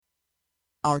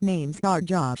Our names are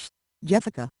Josh,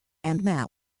 Jessica, and Matt.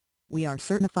 We are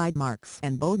certified marks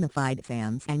and bona fide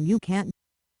fans, and you can't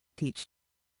teach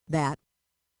that.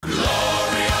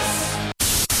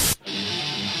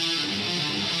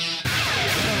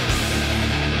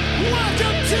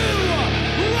 Welcome to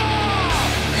Raw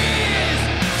is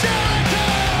Jericho!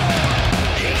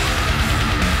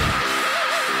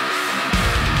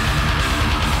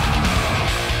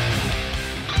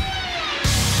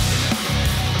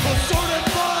 A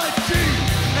certified G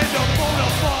and a bona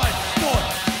fide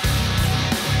sport.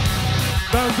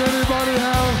 Does anybody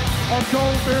have a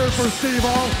cold beer for Steve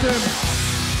Austin?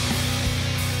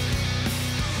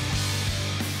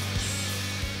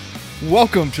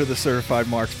 Welcome to the Certified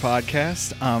Marks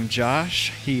Podcast. I'm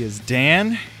Josh. He is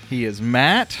Dan. He is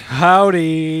Matt.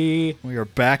 Howdy. We are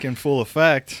back in full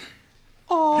effect.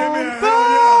 That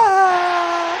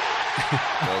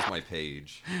was my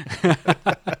page.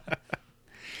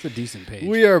 It's a decent page.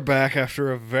 We are back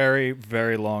after a very,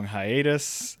 very long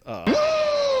hiatus.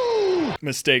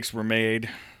 Mistakes were made.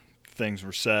 Things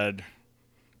were said.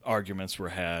 Arguments were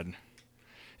had.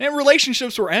 And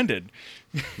relationships were ended.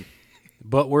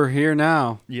 But we're here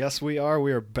now. Yes, we are.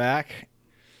 We are back.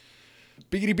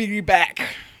 Biggity back.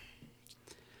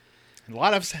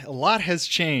 A lot has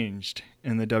changed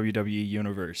in the WWE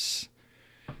universe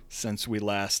since we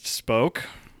last spoke.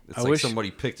 It's I like wish- somebody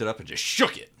picked it up and just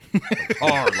shook it like,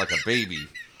 hard like a baby.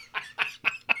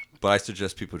 But I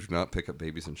suggest people do not pick up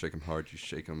babies and shake them hard. You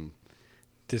shake them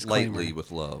Disclaimer. lightly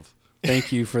with love.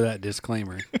 Thank you for that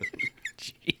disclaimer.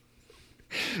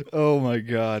 Oh my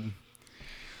God.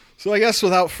 So I guess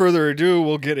without further ado,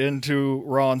 we'll get into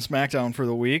Raw and SmackDown for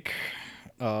the week.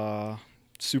 Superstar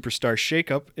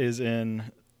Shakeup is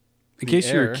in In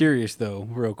case you were air. curious, though,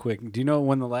 real quick, do you know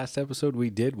when the last episode we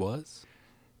did was?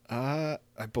 I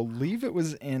believe it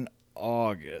was in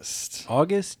August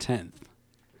August 10th.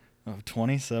 of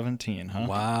 2017, huh?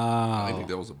 Wow. I think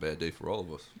that was a bad day for all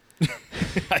of us.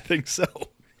 I think so.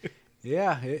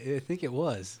 Yeah, I think it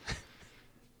was.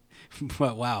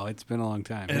 But wow, it's been a long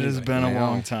time. It has Anyway. been a Yeah.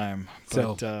 long time.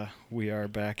 So- But we are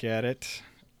back at it,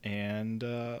 and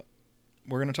we're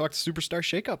going to talk Superstar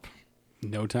Shakeup.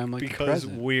 No time like the Because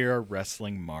present. we're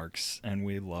wrestling marks, and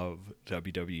we love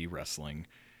WWE wrestling.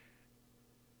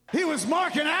 He was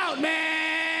marking out,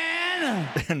 man!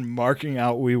 And marking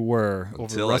out we were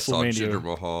Until I saw Jinder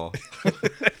Mahal.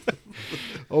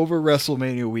 over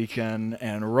WrestleMania weekend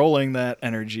and rolling that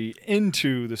energy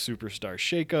into the Superstar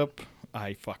Shakeup.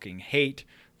 I fucking hate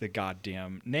the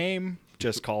goddamn name.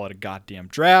 Just call it a goddamn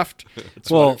draft.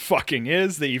 It's Well- what it fucking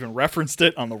is. They even referenced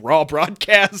it on the Raw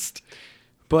broadcast.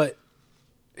 But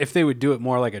if they would do it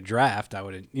more like a draft, I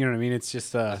would. You know what I mean? It's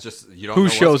just, It's just you don't Who know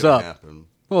what's shows gonna up? happen.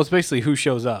 well, it's basically who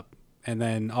shows up, and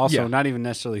then also Yeah. not even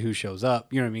necessarily who shows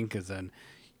up. You know what I mean? Because then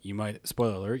you might,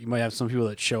 spoiler alert, you might have some people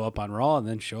that show up on Raw and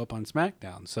then show up on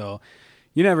SmackDown. So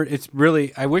you never. It's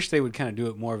really. I wish they would kind of do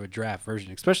it more of a draft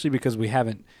version, especially because we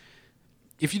haven't.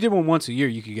 If you did one once a year,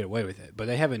 you could get away with it, but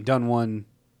they haven't done one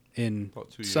in.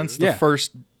 About 2 Since years. the Yeah.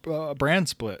 first brand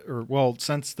split,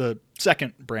 since the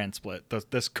second brand split,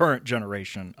 this current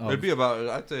generation. Of, It'd be about.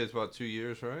 I'd say it's about 2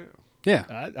 years, right?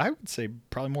 Yeah, I would say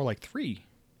probably more like 3.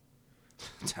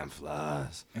 Time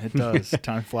flies. It does.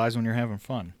 Time flies when you're having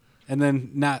fun. and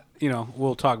then not.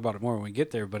 We'll talk about it more when we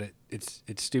get there, but it's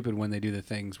stupid when they do the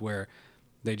things where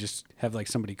they just have like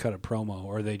somebody cut a promo,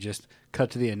 or they just cut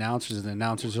to the announcers, and the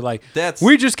announcers are like, That's-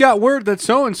 "We just got word that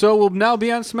so and so will now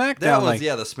be on SmackDown." That was like, the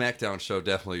SmackDown show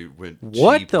definitely went.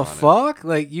 what cheap the on it. fuck?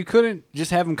 Like, you couldn't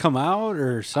just have them come out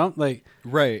or something. Like,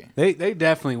 Right. they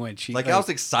definitely went cheap. Like I was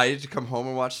excited to come home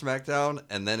and watch SmackDown,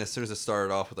 and then as soon as it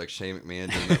started off with like Shane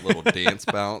McMahon doing that little dance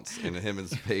bounce and him and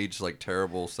Paige like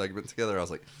terrible segment together, I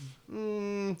was like,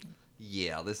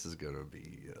 yeah, this is gonna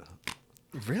be.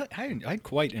 Really, I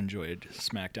quite enjoyed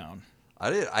SmackDown.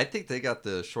 I think they got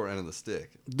the short end of the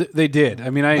stick. They did. I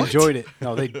mean, I What? enjoyed it.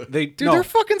 No, they Dude, no. they're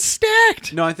fucking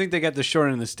stacked. No, I think they got the short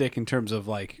end of the stick in terms of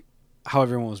like how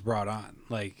everyone was brought on.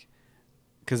 Like,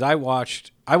 because I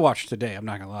watched today. I'm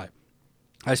not gonna lie,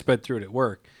 I sped through it at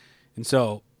work, and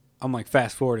so I'm like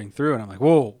fast forwarding through, and I'm like,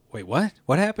 whoa, wait, what?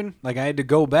 What happened? Like, I had to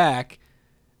go back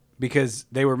because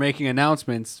they were making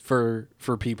announcements for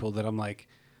people that I'm like,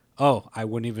 oh, I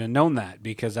wouldn't even have known that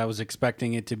because I was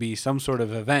expecting it to be some sort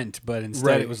of event, but instead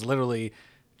Right. it was literally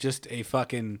just a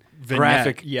fucking Vignette,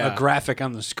 graphic, yeah. a graphic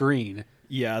on the screen.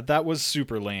 Yeah, that was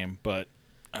super lame, but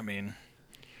I mean,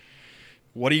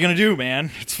 what are you gonna do, man?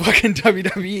 It's fucking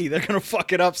WWE. They're gonna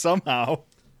fuck it up somehow.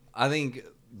 I think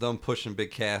them pushing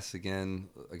Big Cass again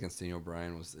against Daniel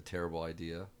Bryan was a terrible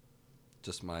idea.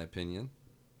 Just my opinion.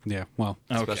 Yeah. Well.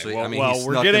 Okay. Especially- well, I mean, he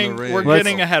we're snuck in the getting ring. we're Let's-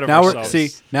 getting ahead of now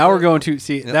ourselves. now we're going to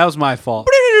see. That was my fault.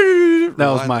 That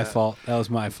was my fault. That was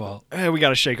my fault. We got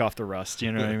to shake off the rust.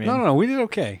 You know what I mean? No, we did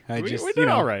okay. We did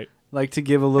all right. Like to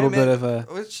give a little Hey, man, bit of a.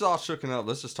 It's all shooken up.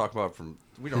 Let's just talk about it from.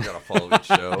 We don't got to follow each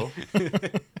show.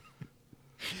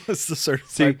 It's the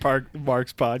Certified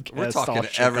Marks podcast. We're all talking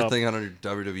shook everything under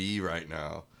WWE right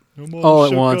now. up. I'm All at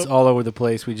shook once, up. all over the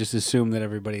place. We just assumed that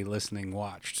everybody listening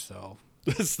watched. So,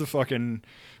 It's the fucking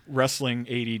wrestling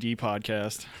ADD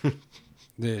podcast.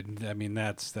 I mean,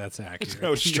 that's accurate.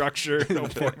 No structure, no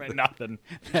format, nothing.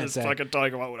 That's Just fucking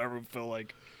talking about whatever we feel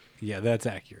like. Yeah, that's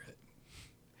accurate.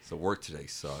 So work today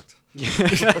sucked.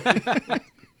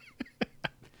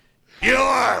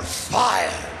 You're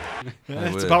fired.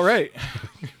 That's wish. about right.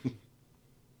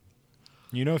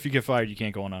 You know, if you get fired, you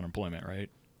can't go on unemployment, right?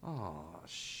 Oh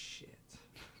shit.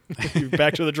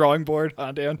 Back to the drawing board,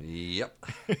 huh, Dan? Yep.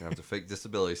 I have to fake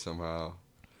disability somehow.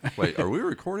 Wait, are we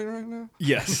recording right now?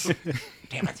 Yes.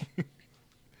 Damn it.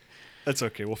 That's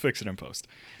okay. We'll fix it in post.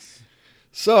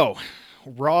 So,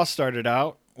 Raw started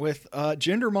out with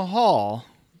Jinder Mahal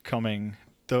coming,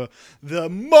 the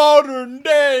modern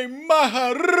day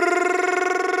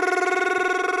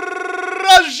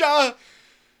Maharaja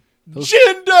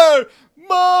Jinder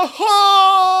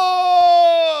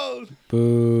Mahal.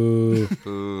 Boo.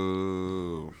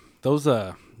 Boo. Those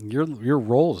your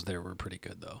rolls there were pretty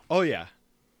good though. Oh yeah,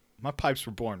 my pipes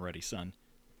were born ready, son.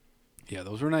 Yeah,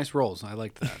 those were nice rolls. I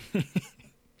liked that.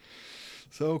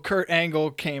 So Kurt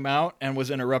Angle came out and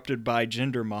was interrupted by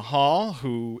Jinder Mahal,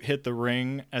 who hit the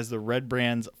ring as the Red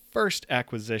Brand's first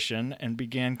acquisition and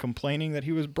began complaining that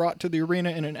he was brought to the arena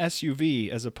in an SUV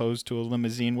as opposed to a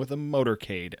limousine with a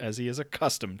motorcade, as he is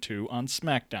accustomed to on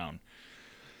SmackDown.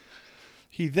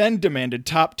 He then demanded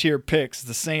top-tier picks,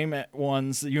 the same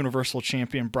ones the Universal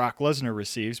Champion Brock Lesnar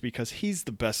receives, because he's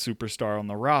the best superstar on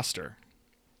the roster.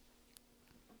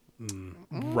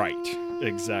 Right.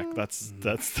 Exact. That's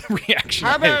the reaction.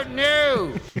 How about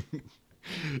no?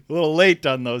 A little late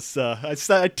on those. I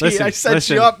set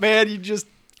Listen. you up, man. You just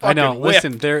I know. fucking whipped.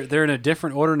 Listen, they're in a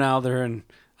different order now. They're in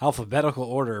alphabetical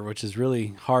order, which is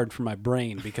really hard for my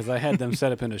brain because I had them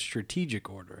set up in a strategic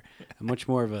order. I'm much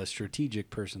more of a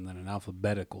strategic person than an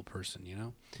alphabetical person, you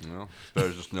know? Well, it's better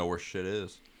to just know where shit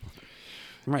is.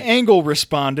 Right. Angle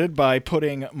responded by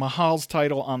putting Mahal's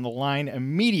title on the line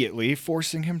immediately,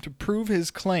 forcing him to prove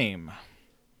his claim.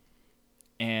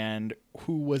 And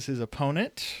who was his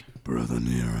opponent? Brother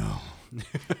Nero.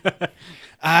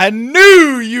 I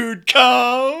knew you'd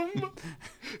come.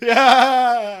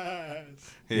 Yes.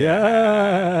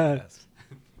 Yes.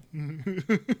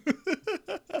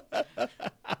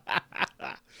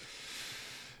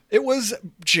 It was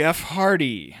Jeff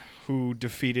Hardy who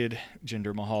defeated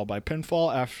Jinder Mahal by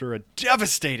pinfall after a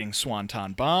devastating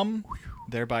Swanton bomb,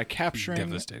 thereby capturing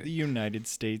Devastating. the United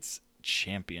States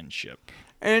Championship.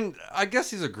 And I guess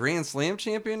he's a Grand Slam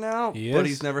champion now, He but is?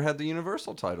 he's never had the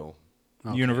Universal title.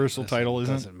 Okay, Universal doesn't- title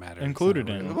isn't doesn't matter. It's included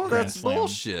not in real. Well, Grand that's Slam.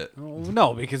 bullshit. Oh,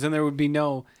 no, because then there would be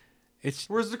no. It's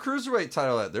Where's the Cruiserweight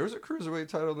title at? There was a Cruiserweight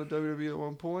title in the WWE at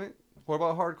one point. What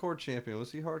about Hardcore Champion?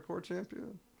 Was he Hardcore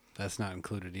Champion? that's not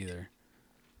included either.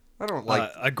 I don't like...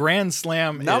 A Grand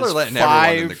Slam now is they're letting five.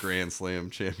 everyone in the Grand Slam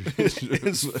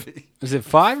Championship. Is it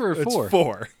 5 or It's 4?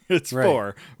 four. It's Right. 4.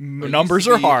 It used Numbers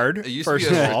to are be- hard, It used first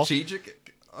to be of a all.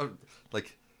 strategic,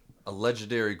 like a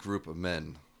legendary group of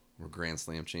men were Grand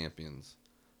Slam champions.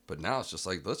 But now it's just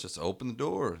like, let's just open the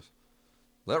doors.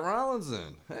 Let Rollins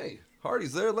in. Hey,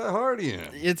 Hardy's there. Let Hardy in.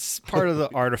 It's part of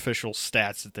the artificial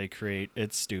stats that they create.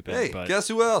 It's stupid. Hey, but guess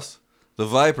who else? The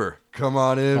Viper. Come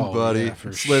on in, Oh, buddy. yeah,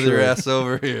 for Slither your sure. ass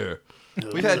over here.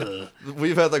 We've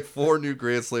had like 4 new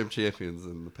Grand Slam champions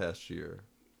in the past year.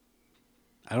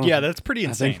 I don't yeah, that's pretty I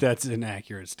insane. think that's an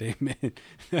accurate statement.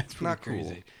 That's pretty Not cool.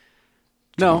 crazy.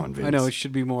 No, on, I know Vince. it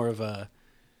should be more of a,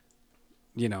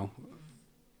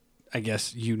 I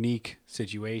guess unique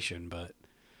situation, but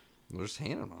We're just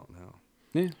handing them out now.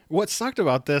 yeah, What sucked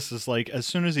about this is like as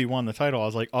soon as he won the title, I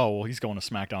was like, oh well, he's going to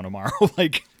SmackDown tomorrow.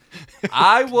 Like,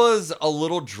 I was a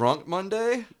little drunk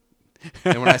Monday.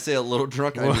 And when I say a little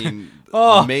drunk, I mean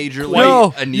Oh, majorly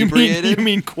no. inebriated. You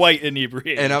mean quite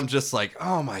inebriated? And I'm just like,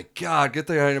 oh my God, good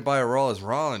thing I didn't buy a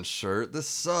Rollins shirt. This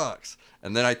sucks.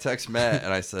 And then I text Matt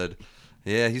and I said,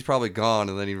 yeah, he's probably gone.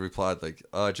 And then he replied, like,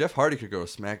 Jeff Hardy could go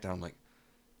to SmackDown. I'm like,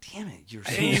 damn it, you're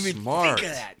so smart.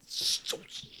 So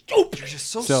stupid. You're just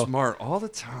so So- smart all the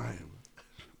time.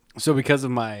 So because of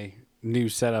my new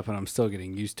setup and I'm still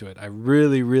getting used to it, I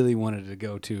really, really wanted to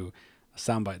go to a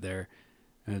soundbite there,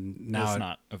 and now It's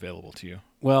not available to you.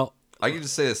 well, I can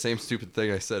just say the same stupid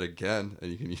thing I said again,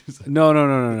 and you can use it.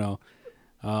 no.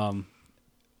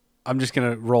 I'm just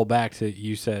gonna roll back to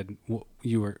you said what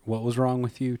was wrong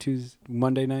with you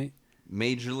Monday night?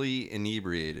 Majorly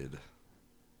inebriated.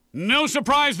 No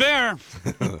surprise there.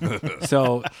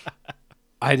 So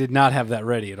I did not have that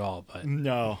ready at all, but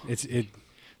No, it's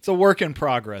it's a work in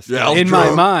progress. Yeah, I was in drunk.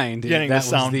 my mind Getting that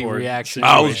the was the soundboard reaction.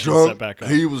 I was situation set drunk. back up.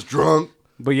 He was drunk.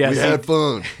 But yes, we had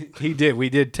fun. he did. We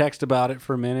did text about it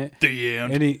for a minute. The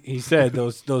end. And he said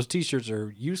those T-shirts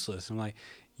are useless. I'm like,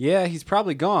 yeah, he's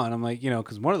probably gone. I'm like,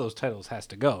 because one of those titles has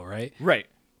to go, right? Right.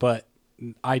 But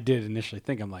I did initially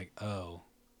think, I'm like, oh,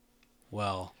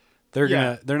 well, they're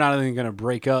Yeah. not only gonna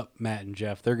break up Matt and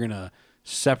Jeff, they're gonna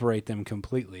separate them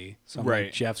completely. So I'm Right.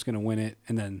 like, Jeff's gonna win it,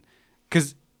 and then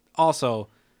because also,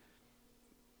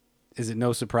 is it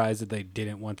no surprise that they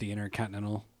didn't want the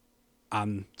Intercontinental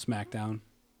on SmackDown?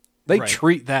 They Right.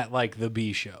 treat that like the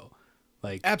B show.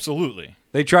 Like Absolutely.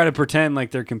 they try to pretend like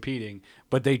they're competing,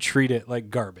 but they treat it like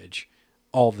garbage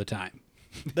all the time.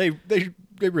 They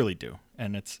really do,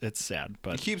 and it's sad. You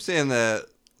But keep saying that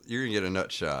you're gonna get a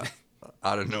nut shot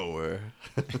out of nowhere.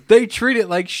 They treat it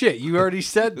like shit. You already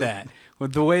said that.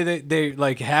 With the way that they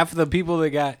like half of the people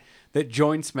that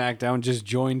joined SmackDown just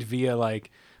joined via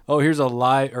like, oh, here's a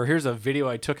live or here's a video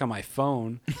I took on my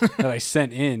phone that I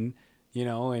sent in,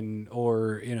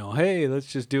 hey, let's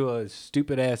just do a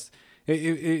stupid ass.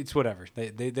 It's whatever.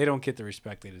 They don't get the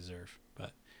respect they deserve.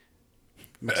 But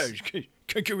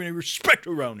can't give any respect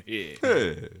around here.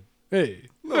 Hey, hey,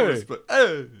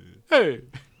 hey, hey.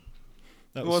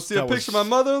 That you want to see a picture of my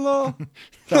mother-in-law?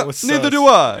 That was Neither do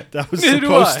I. That was Neither do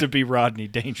supposed I. to be Rodney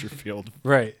Dangerfield.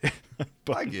 Right.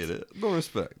 I get it. No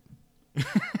respect.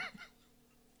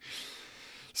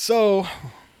 So,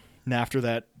 after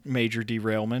that major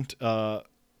derailment, Raw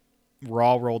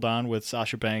rolled on with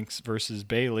Sasha Banks versus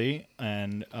Bayley,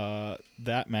 and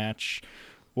that match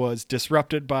was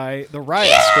disrupted by the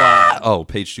Riot Squad. Oh,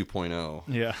 page 2.0.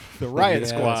 Yeah, the Riot Yes.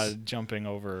 Squad jumping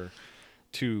over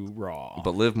to Raw.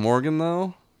 But Liv Morgan,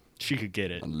 though? She could get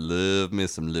it. I love me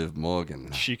some Liv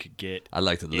Morgan. She could get. I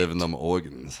like to live in them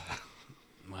organs.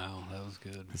 Wow, that was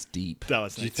good. It's deep. That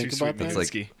was Did you nice. think Too about sweet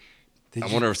that? Malinski.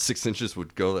 I wonder if 6 inches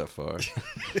would go that far.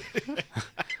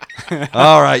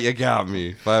 All right, you got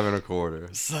me. 5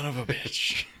 1/4. Son of a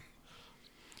bitch.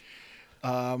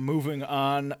 Moving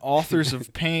on, Authors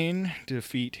of Pain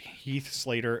defeat Heath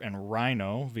Slater and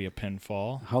Rhino via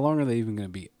pinfall. How long are they even going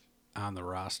to be on the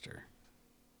roster?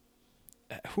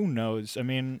 Who knows? I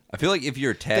mean, I feel like if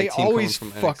you're a tag they team always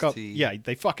coming from fuck NXT, up. Yeah,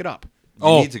 they fuck it up. you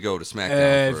need to go to SmackDown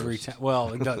Every first. time.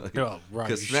 Well, right.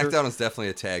 Because you SmackDown sure? is definitely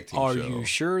a tag team Are show. you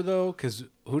sure though? Because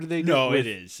who do they? No, get it with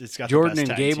is. It's got Jordan the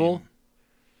best and tag Gable. team.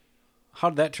 How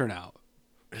did that turn out?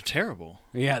 Terrible.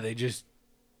 Yeah, they just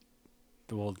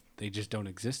don't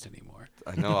exist anymore.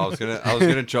 I know. I was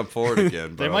gonna jump forward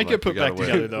again. But They I'm might like, get put we gotta back wait.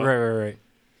 together though. Right.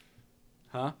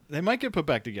 Huh? They might get put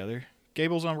back together.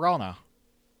 Gable's on Raw now,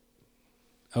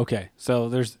 Okay, so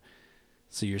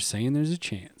you're saying there's a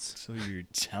chance? so you're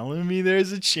telling me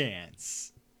there's a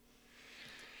chance?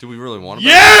 Do we really want to?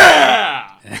 Yeah.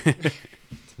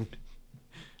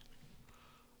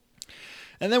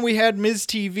 And then we had Miz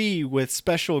TV with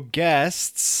special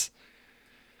guests.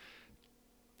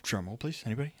 Drum roll, please.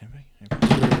 Anybody?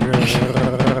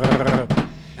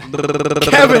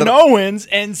 Kevin Owens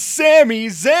and Sami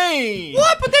Zayn.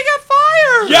 What? But they got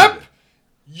fired.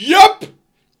 Yup.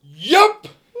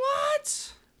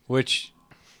 What? Which,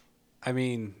 I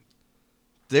mean,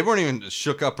 They weren't even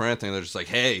shook up or anything. They're just like,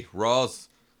 "Hey, Raw's,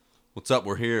 what's up?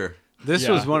 We're here." this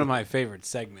Yeah. was one of my favorite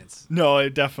segments. No,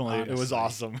 it definitely it was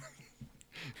Honestly. awesome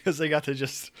because they got to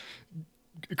just.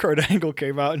 Kurt Angle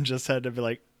came out and just had to be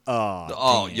like,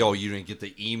 Oh, yo, you didn't get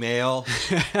the email?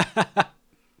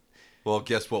 Well,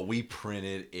 guess what? We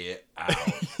printed it out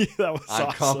that was on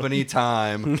awesome. company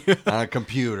time on a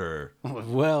computer.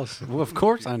 Well, of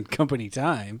course, on company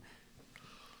time.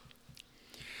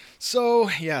 So,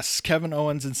 yes, Kevin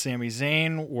Owens and Sami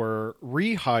Zayn were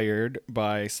rehired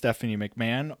by Stephanie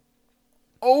McMahon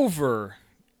over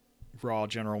Raw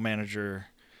General Manager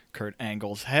Kurt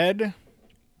Angle's head.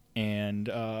 And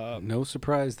No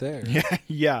surprise there.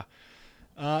 yeah.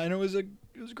 And it was a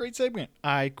great segment.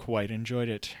 I quite enjoyed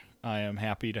it. I am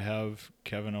happy to have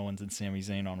Kevin Owens and Sami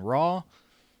Zayn on Raw.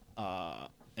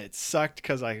 It sucked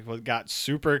because I got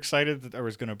super excited that there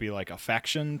was going to be like a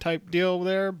faction type deal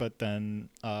there, but then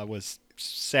was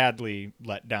sadly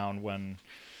let down when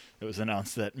it was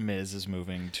announced that Miz is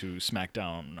moving to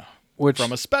SmackDown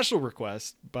from a special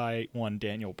request by one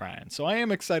Daniel Bryan. So I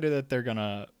am excited that they're going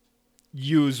to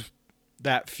use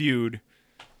that feud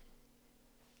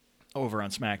over on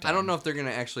SmackDown. I don't know if they're going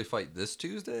to actually fight this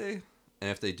Tuesday. And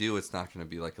if they do, it's not going to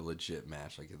be like a legit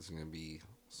match. Like, it's going to be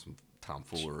some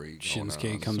tomfoolery. Shinsuke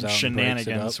going comes on. out.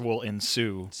 Shenanigans And will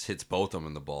ensue. Just hits both of them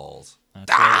in the balls. That's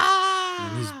right.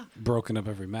 and he's broken up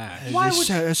every match.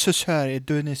 So sorry, I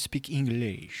don't speak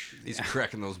English. He's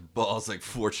cracking those balls like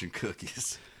fortune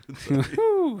cookies.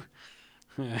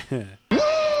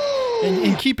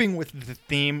 In keeping with the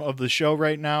theme of the show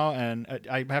right now, and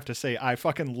I have to say, I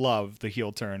fucking love the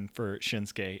heel turn for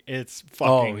Shinsuke. It's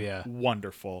fucking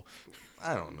wonderful.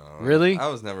 I don't know. Really? I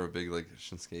was never a big like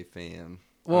Shinsuke fan.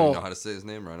 I Well- don't know how to say his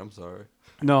name right. I'm sorry.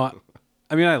 No,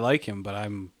 I mean I like him, but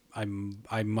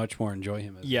I much more enjoy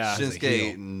him as, Yeah. as a Shinsuke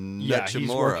heel. Yeah, he's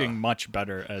Nakamura. working much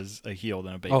better as a heel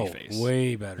than a babyface.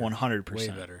 way better. 100%. Way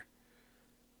better.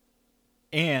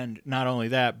 And not only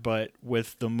that, but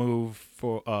with the move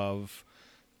of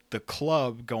the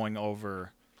club going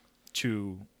over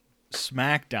to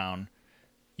SmackDown,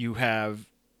 you have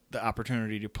the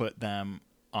opportunity to put them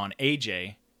on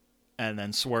AJ and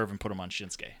then swerve and put them on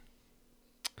Shinsuke.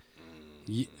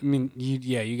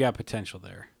 You got potential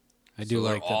there. I do So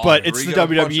they're like that. all- But are it's we the gonna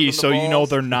punch him in WWE, the so you know balls?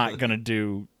 they're not going to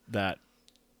do that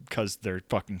because they're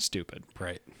fucking stupid.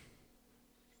 Right.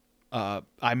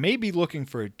 I may be looking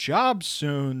for a job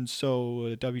soon,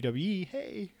 so WWE,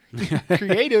 hey,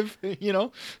 creative,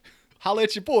 holla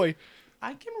at your boy.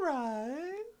 I can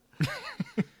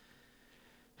ride.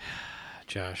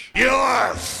 Josh.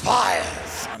 You're fired.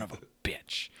 Son of a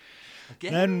bitch.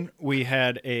 Then we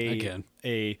had Again.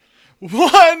 a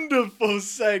wonderful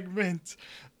segment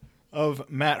of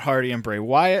Matt Hardy and Bray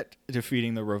Wyatt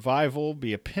defeating the Revival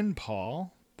via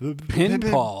pinfall.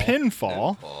 Pinfall?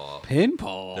 Pinfall.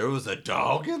 Pinball. There was a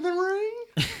dog in the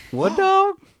ring. What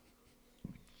dog?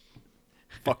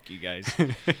 Fuck you guys.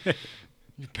 You're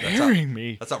burying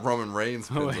me. That's how Roman Reigns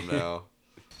pins him now.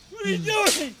 What are you doing?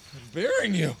 I'm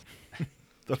burying you.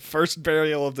 The first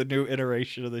burial of the new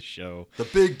iteration of the show. The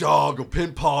big dog will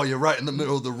pinball you right in the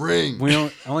middle of the ring. We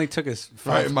only took us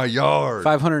Right in my yard.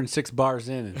 506 bars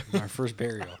in our first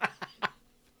burial.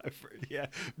 Yeah,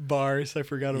 bars. I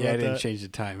forgot about Yeah, I didn't that. change the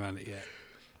time on it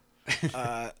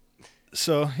yet.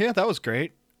 So, yeah, that was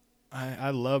great. I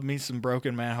love me some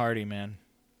broken Matt Hardy, man.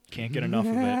 Can't get enough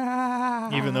of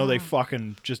it. Even though they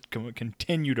fucking just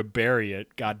continue to bury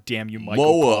it. God damn you, Michael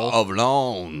Mower Cole. of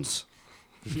lawns.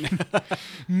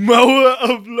 Mower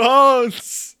of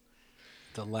lawns.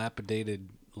 Dilapidated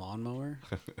lawnmower.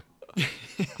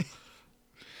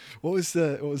 What was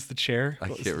the chair? I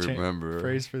What was can't the remember.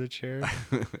 Phrase for the chair?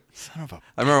 Son of a.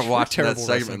 I remember We're watching that terrible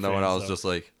segment wrestling though, and I fans, was though. just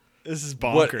like, This is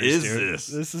bonkers, What is dude. this?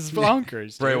 This is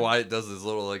bonkers, Bray dude. Wyatt does his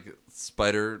little like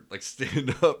spider like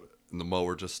stand up, and the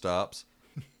mower just stops.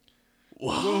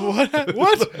 What?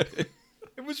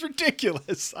 It was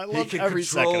ridiculous. I He loved can every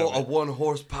second control a of it. 1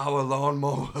 horsepower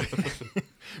lawnmower.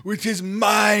 With his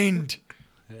mind.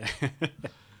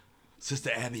 Sister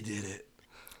Abby did it.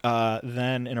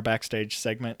 Then in a backstage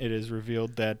segment, it is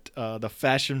revealed that the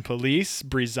Fashion Police,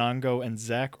 Breezango and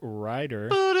Zack Ryder,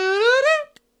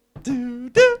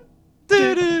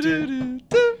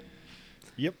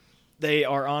 yep, they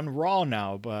are on Raw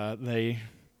now. But they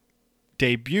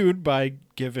debuted by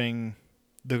giving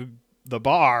the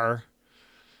bar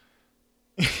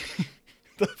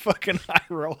the fucking high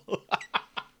roll.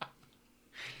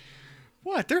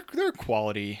 What? They're a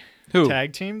quality Who?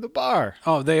 tag team. The bar.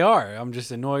 Oh, they are. I'm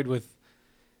just annoyed with.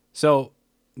 So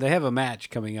they have a match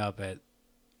coming up at.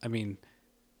 I mean,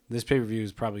 this pay per view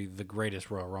is probably the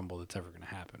greatest Royal Rumble that's ever going to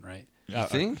happen, right? You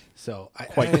think? So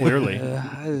Quite clearly.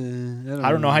 I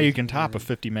I don't know how you can top a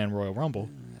 50-man Royal Rumble.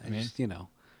 I mean,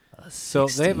 So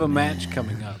they have a match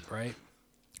coming up, right?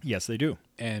 Yes, they do.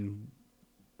 And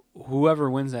whoever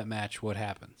wins that match, what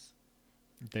happens?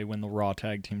 They win the Raw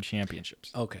Tag Team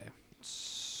Championships. Okay.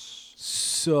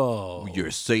 So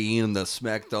You're saying that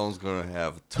SmackDown's gonna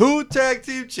have 2 tag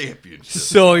team championships?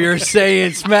 So you're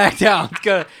saying SmackDown's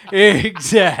gonna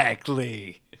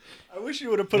exactly? I wish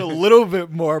you would have put a little bit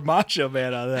more Macho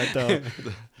Man on that, though.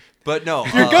 But no,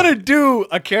 If you're gonna do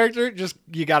a character, just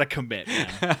you gotta commit, man.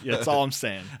 Yeah, that's all I'm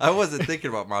saying. I wasn't thinking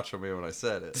about Macho Man when I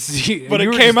said it. See, But you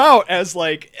it were came just- out as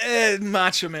like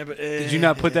Macho Man. But Did you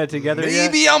not put that together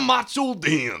yet? Maybe I'm Macho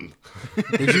Dan.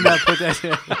 Did you not put that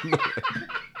together?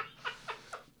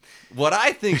 What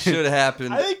I think should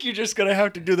happen. I think you're just gonna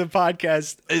have to do the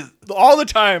podcast all the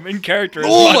time in character as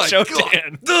Oh my Macho God.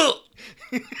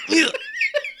 Dan.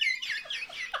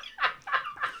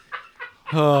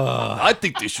 I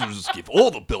think they should just give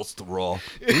all the belts to Raw.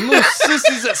 And little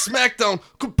sissies at SmackDown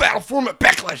could battle for them at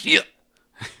Backlash. Yeah.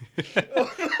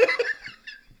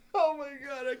 Oh my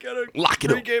God, I gotta Lock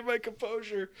it up. regain my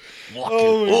composure. Lock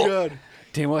Oh it my up. God.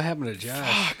 Damn, what happened to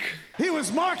Josh? He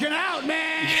was marking out,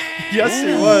 man. Yes,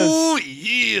 he was Oh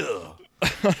yeah.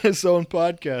 on his own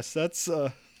podcast. That's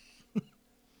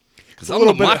Because I'm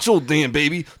the Macho Dan,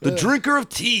 baby. The drinker of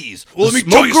teas. Well, the let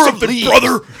me tell you smoker of something, leaves.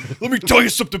 brother. Let me tell you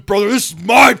something, brother. This is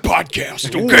my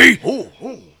podcast, okay?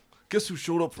 Oh. Guess who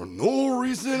showed up for no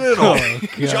reason at all?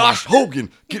 Josh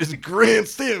Hogan. Get his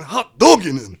grandstand hot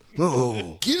dogging in.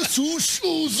 Oh. Guess who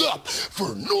shows up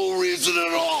for no reason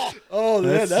at all? Oh,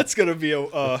 man, that's going to be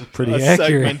a Pretty a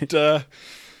accurate. segment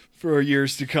for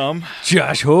years to come.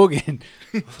 Josh Hogan.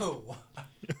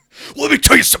 Let me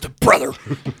tell you something, brother.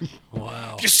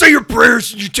 Wow. You say your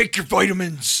prayers and you take your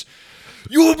vitamins.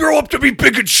 You will grow up to be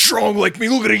big and strong like me.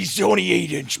 Look at these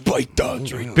 28-inch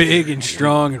pythons right Big and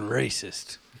strong and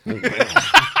racist.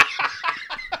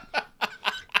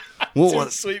 Well, there.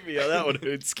 Sweet me on that one,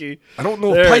 Hootski. I don't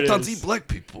know There if it pythons is. eat black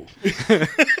people.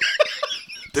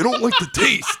 They don't like the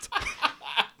taste.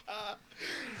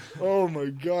 Oh, my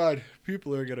God.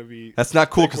 People are going to be... That's not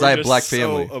cool think because we're I have just black so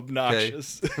family.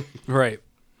 obnoxious. Right.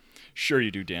 Sure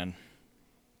you do, Dan.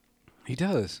 He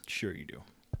does. Sure you do.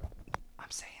 I'm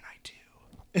saying I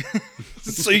do.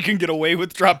 So you can get away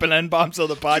with dropping N-bombs on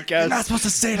the podcast? You're not supposed to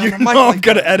say it on You the know mic. I'm like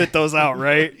going to that. edit those out,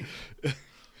 right?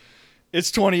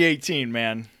 It's 2018,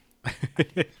 man.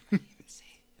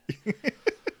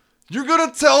 You're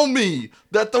gonna tell me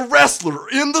that the wrestler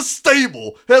in the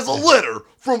stable has a letter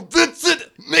from Vincent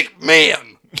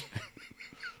McMahon?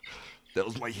 That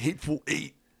was my Hateful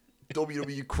Eight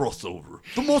WWE crossover.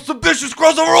 The most ambitious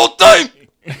crossover of all time!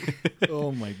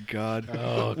 Oh, my God.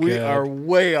 Oh, We God. are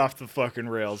way off the fucking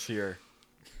rails here.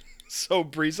 So,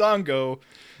 Breezango,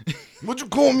 What'd you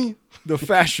call me? the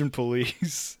Fashion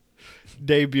Police,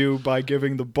 debut by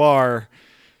giving the bar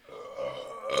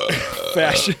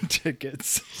fashion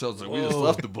tickets. Sounds like we just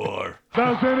left the bar.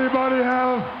 Does anybody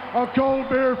have a cold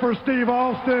beer for Steve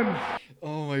Austin?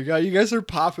 Oh my God, you guys are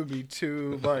popping me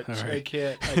too much. All right. I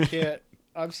can't.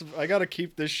 I gotta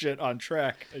keep this shit on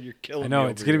track, and you're killing I me. know over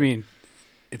it's gonna here. be.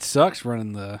 It sucks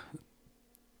running the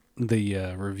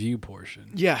review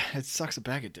portion. Yeah, it sucks a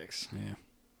bag of dicks. Yeah.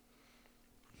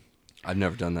 I've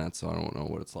never done that, so I don't know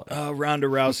what it's like. Ronda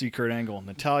Rousey, Kurt Angle, and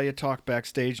Natalya talked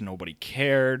backstage. Nobody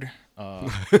cared.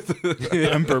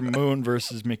 Ember Moon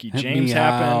versus Mickey James Meow.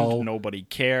 happened. Nobody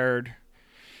cared.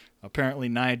 Apparently,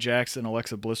 Nia Jax and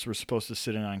Alexa Bliss were supposed to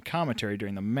sit in on commentary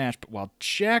during the match, but while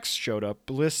Jax showed up,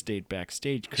 Bliss stayed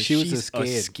backstage because She was she's scared.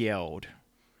 scared.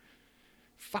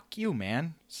 Fuck you,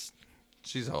 man.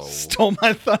 She's all. Stole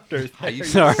my thunder. There, you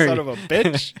Sorry. son of a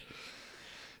bitch.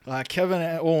 Kevin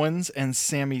Owens and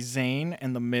Sami Zayn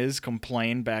and The Miz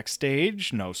complained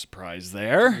backstage. No surprise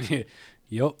there.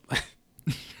 Yup.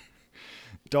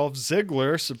 Dolph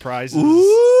Ziggler surprises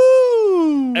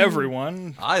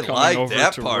everyone. I coming like over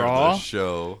that to part Raw of the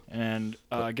show. and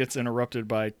gets interrupted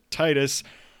by Titus.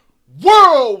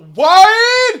 Worldwide!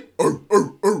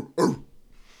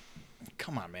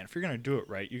 Come on, man. If you're going to do it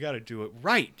right, you got to do it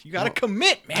right. You got to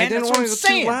commit, man. I didn't That's what want I'm it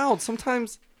saying. too loud.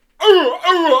 Sometimes.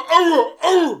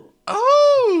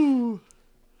 Oh!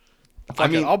 I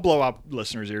mean, I'll blow out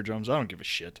listeners' eardrums. I don't give a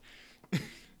shit.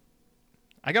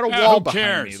 I got a Yeah, wall who behind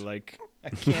cares? me. Like I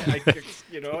can't.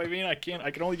 you know what I mean? I can't.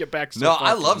 I can only get back so no, far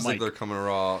I from love the mic. Ziggler coming to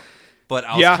Raw, but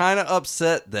I was Yeah. kind of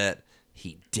upset that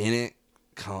he didn't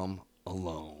come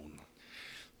alone.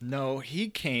 No, he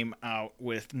came out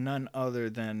with none other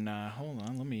than. Hold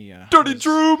on, let me. Dirty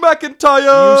Drew McIntyre!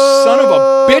 You son of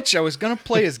a bitch! I was gonna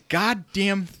play his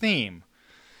goddamn theme.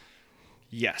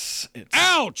 Yes, it's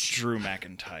Ouch! Drew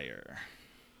McIntyre.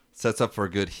 Sets up for a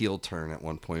good heel turn at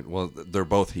one point. Well, they're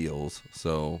both heels,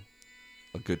 so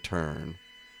a good turn.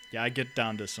 Yeah, I get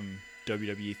down to some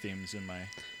WWE themes in my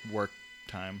work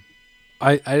time.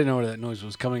 I didn't know where that noise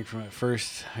was coming from at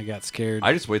first. I got scared.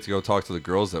 I just wait to go talk to the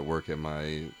girls that work at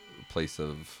my place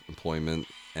of employment,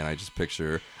 and I just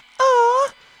picture,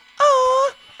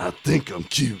 I think I'm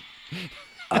cute.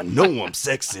 I know I'm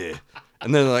sexy.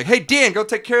 And then they're like, hey, Dan, go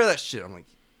take care of that shit. I'm like,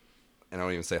 and I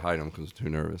don't even say hi to them because I'm too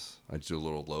nervous. I just do a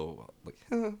little low, like,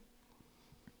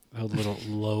 A little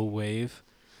low wave,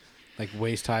 like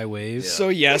waist high waves. Yeah. So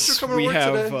Thanks yes, for coming to we work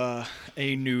have today.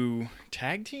 a new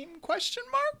tag team question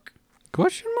mark.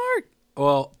 Question mark?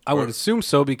 Well, I would assume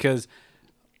so because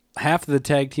half of the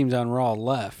tag teams on Raw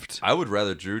left. I would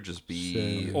rather Drew just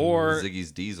be So- Or-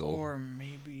 Ziggy's Diesel. Or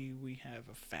maybe we have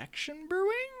a faction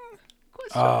brewing?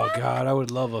 Oh God, I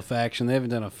would love a faction. They haven't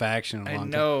done a faction in a I long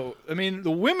time. know. I mean, the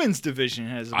women's division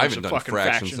has a I bunch haven't of done fucking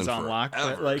fractions factions in on lock, but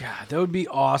forever. like God, that would be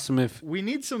awesome if we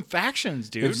need some factions,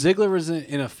 dude. if Ziggler was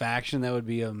in a faction. That would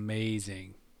be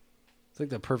amazing. It's like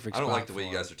the perfect. I don't spot like the way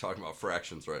for you guys him. are talking about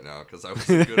fractions right now because I was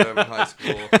good at them in high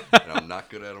school, and I'm not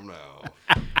good at them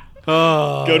now.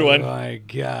 Oh, Good one. my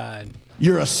God.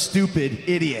 You're a stupid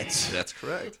idiot.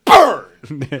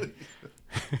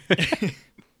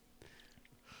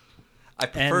 I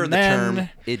prefer And the then- term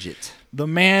idjit. The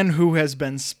man who has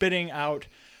been spitting out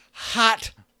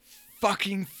hot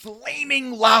fucking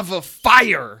flaming lava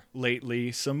fire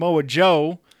lately, Samoa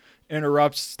Joe,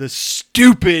 interrupts the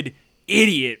stupid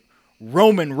idiot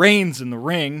Roman Reigns in the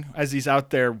ring as he's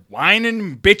out there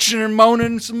whining, bitching, and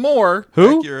moaning some more.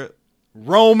 Who? Accurate.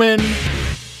 Roman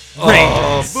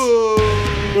Reigns. Boo.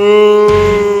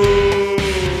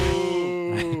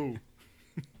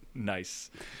 Nice.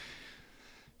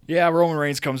 Yeah, Roman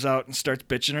Reigns comes out and starts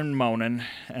bitching and moaning,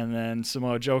 and then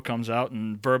Samoa Joe comes out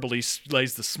and verbally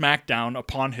lays the smackdown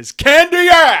upon his candy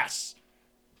ass.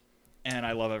 And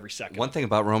I love every second. One thing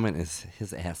about Roman is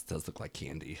his ass does look like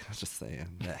candy. I was just saying.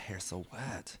 That hair's so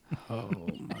wet. Oh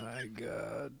my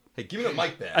god. Hey, give me the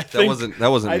mic back. I That wasn't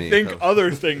me. I think That was-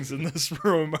 other things in this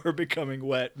room are becoming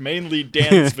wet, mainly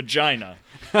Dan's vagina.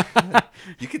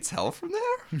 You could tell from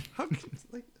there? How can,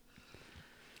 like,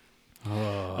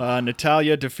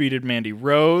 Natalya defeated Mandy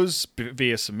Rose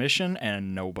via submission,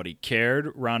 and nobody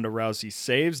cared. Ronda Rousey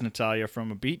saves Natalya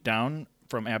from a beatdown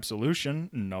from Absolution.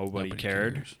 Nobody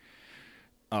cared.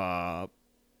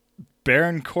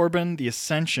 Baron Corbin, The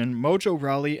Ascension, Mojo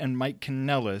Rawley, and Mike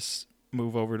Kanellis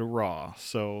move over to Raw.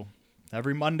 So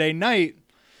every Monday night,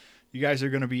 you guys are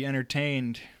going to be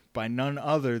entertained by none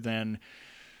other than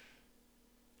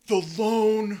the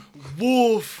lone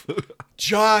wolf,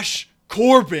 Josh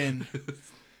Corbin.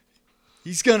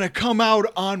 He's going to come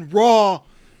out on Raw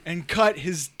and cut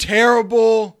his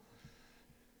terrible,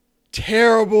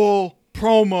 terrible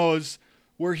promos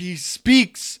where he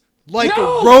speaks like a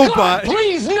robot.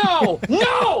 Please, no!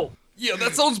 No! yeah,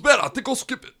 that sounds bad. I think I'll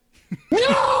skip it.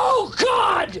 No!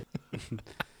 God!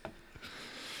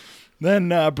 Then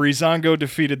Breezango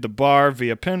defeated The Bar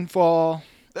via pinfall.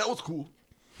 That was cool.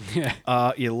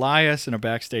 Elias, in a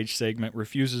backstage segment,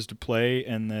 refuses to play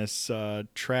in this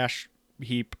trash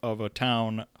heap of a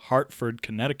town, Hartford,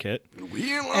 Connecticut.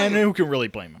 We ain't And lying. who can really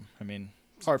blame him? I mean,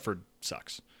 Hartford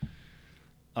sucks.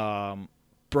 Braun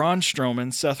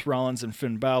Strowman, Seth Rollins, and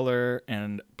Finn Balor,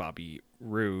 and Bobby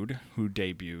Roode, who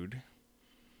debuted.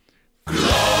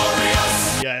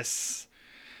 Glorious! Yes.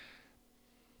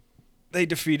 They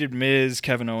defeated Miz,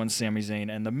 Kevin Owens, Sami Zayn,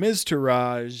 and the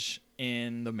Miztourage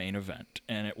in the main event.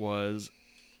 And it was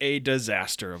a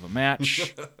disaster of a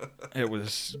match. It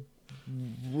was...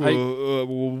 what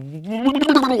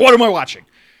am I watching?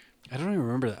 I don't even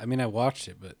remember that. I mean, I watched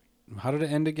it, but how did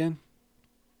it end again?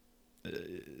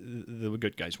 The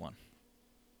good guys won.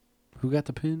 Who got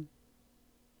the pin?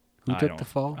 Who took the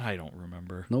fall? I don't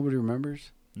remember. Nobody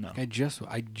remembers. No. I just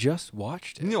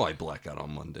watched You it. know I black out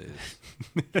on Mondays.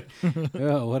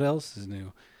 Yeah, what else is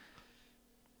new?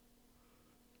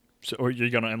 So, are you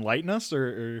gonna enlighten us,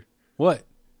 or What?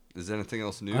 Is anything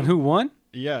else new? On who won?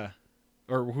 yeah,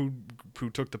 or who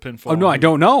took the pinfall? Oh no, I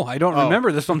don't know. I don't Oh.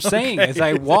 remember. That's what I'm saying. As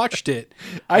I watched it,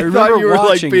 I thought remember you were like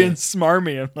watching being it.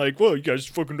 smarmy. I'm like, well, you guys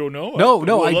fucking don't know. No,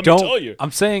 Well, I let me don't. tell you.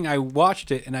 I'm saying I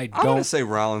watched it and I I'm going don't. to say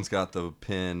Rollins got the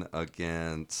pin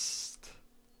against...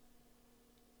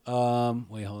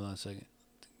 Wait, hold on a second.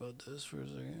 Think about this for a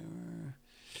second.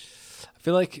 I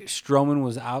feel like Strowman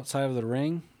was outside of the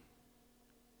ring,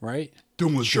 right?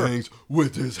 Doing things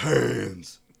with his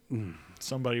hands.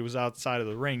 Somebody was outside of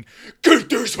the ring. Get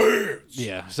these hands.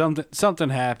 Yeah, something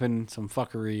happened, some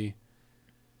fuckery.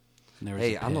 And there was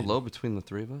Hey, a on the pin. low between the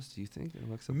three of us, do you think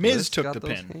Alexa Miz Bliss took got the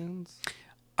those pin. hands?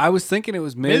 I was thinking it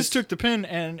was Miz. Miz took the pin,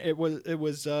 and it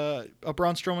was a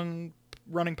Braun Strowman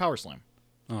running power slam.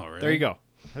 Oh, really? There you go.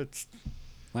 It's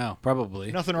Wow,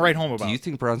 probably. nothing to write home about. Do you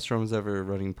think Braun Strowman's ever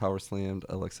running power slammed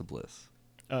Alexa Bliss?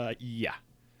 Yeah,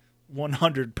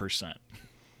 100%.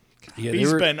 Yeah,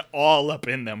 He's been all up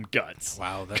in them guts.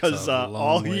 Wow, that's because a long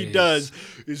all he ways. does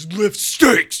is lift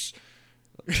stakes.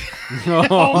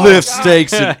 Lift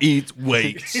stakes and eat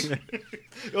weights.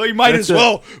 Well, you might That's as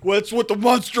well. Well, that's what the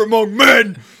monster among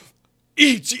men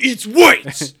eats. He eats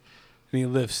weights. And he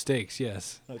lifts stakes.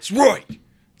 Yes. That's right.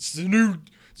 It's the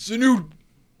new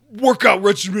workout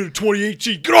regimen of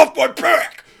 2018. Get off my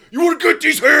back. You want to get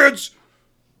these hands?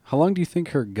 How long do you think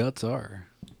her guts are?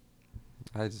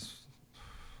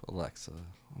 Alexa.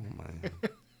 Oh my.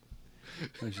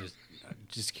 I'm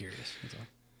just curious. That's all.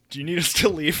 Do you need us to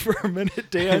leave for a minute,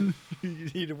 Dan? You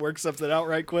need to work something out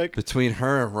right quick. Between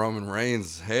her and Roman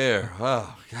Reigns' hair.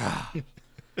 Oh God.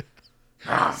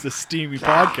 It's a steamy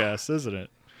podcast, isn't it?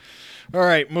 All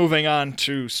right, moving on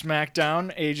to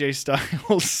SmackDown. AJ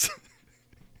Styles.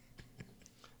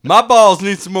 My balls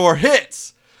need some more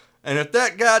hits. And if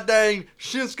that goddamn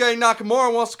Shinsuke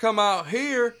Nakamura wants to come out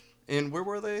here, and where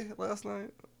were they last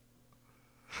night?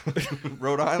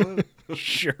 Rhode Island?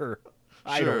 Sure.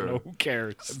 I Sure. don't know. Who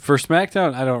cares? For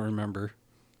SmackDown, I don't remember.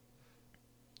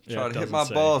 Yeah, Tried it to hit doesn't my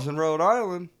say. balls in Rhode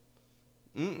Island.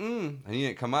 And he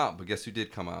didn't come out, but guess who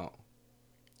did come out?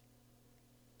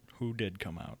 Who did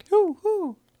come out?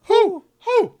 Who?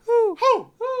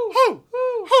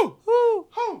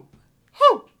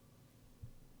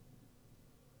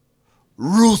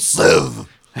 Rusev.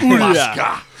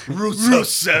 Mashka.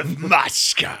 Rusev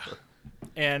Mashka.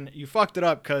 And you fucked it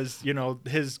up because, you know,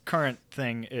 his current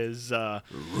thing is...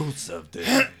 Rusev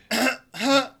Day.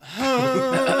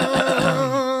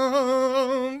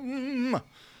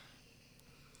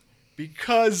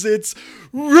 because it's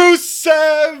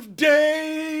Rusev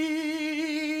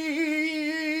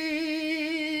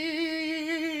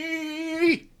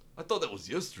Day. I thought that was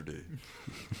yesterday.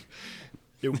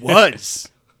 It was.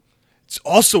 It's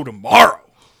also tomorrow.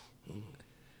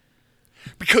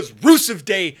 Because Rusev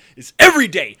Day is every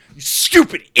day, you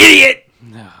stupid idiot.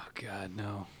 Oh, God,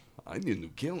 no. I need a new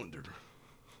calendar.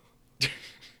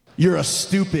 You're a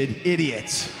stupid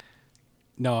idiot.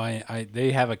 No, I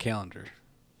they have a calendar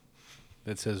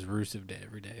that says Rusev Day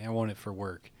every day. I want it for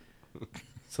work.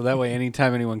 So that way,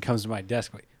 anytime anyone comes to my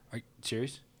desk, like, are you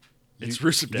serious? It's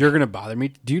Rusev Day. You're going to bother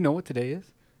me? Do you know what today is?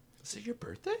 Is it your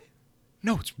birthday?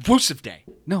 No, it's Rusev Day.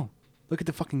 No. Look at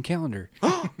the fucking calendar.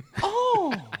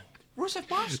 Oh, Rusev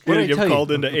Mashka. What did I You've tell you?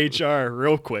 called into HR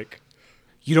real quick.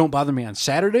 You don't bother me on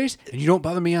Saturdays, and you don't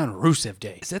bother me on Rusev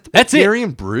Day. Is that the That's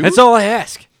Bulgarian it. Brew? That's all I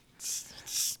ask.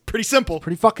 Pretty simple.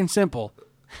 Pretty fucking simple.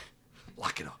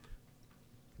 Lock it up.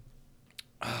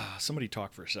 Somebody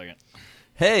talk for a second.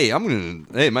 Hey,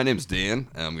 my name's Dan,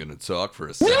 and I'm gonna talk for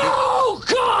a second. Oh,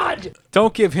 God!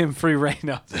 Don't give him free reign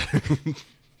up.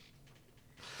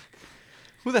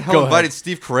 Who the hell Go invited ahead.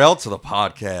 Steve Carell to the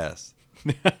podcast?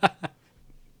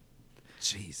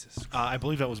 Jesus. I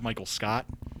believe that was Michael Scott,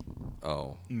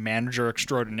 Oh, manager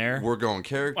extraordinaire. we're going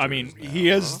characters. I mean, now, he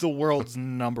is huh? the world's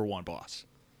number one boss.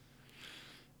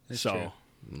 So,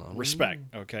 true. respect,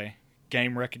 okay?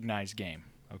 Game recognized game,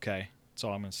 okay? That's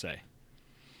all I'm going to say.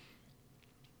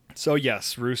 So,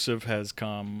 yes, Rusev has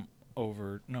come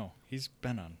over. No, he's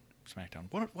been on SmackDown.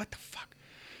 What the fuck?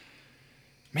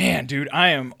 Man, dude, I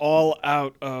am all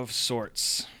out of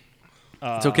sorts.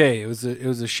 It's okay. It was a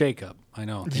shakeup. I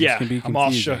know. Things Yeah, can be I'm all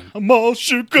confusing. shook. I'm all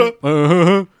shook up.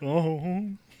 Uh-huh. Oh,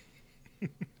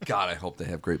 God, I hope they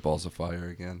have Great Balls of Fire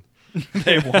again.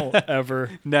 they won't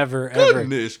ever. Never, ever.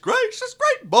 Goodness gracious,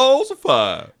 Great Balls of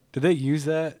Fire. Did they use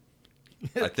that?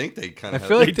 I think they kind I of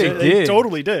feel like they They did.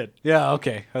 totally did. Yeah,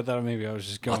 okay. I thought maybe I was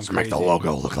just going crazy.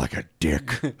 look like a dick.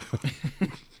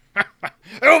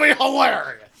 It'll be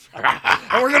hilarious.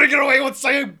 And we're going to get away with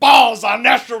saying balls on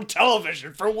national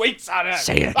television for weeks on end.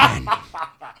 Say it again.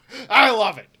 I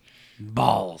love it.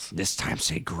 Balls. This time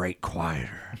say great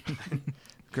quieter.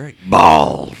 great.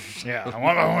 Balls. Yeah,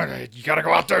 you got to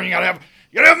go out there and you got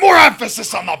to have more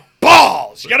emphasis on the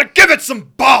balls. You got to give it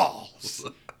some balls.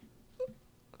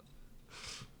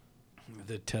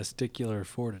 The testicular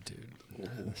fortitude.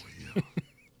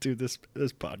 Dude, this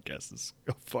podcast is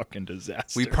a fucking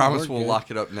disaster. We promise We're we'll good.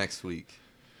 lock it up next week.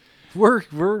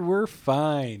 We're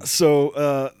fine.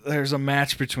 So there's a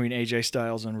match between AJ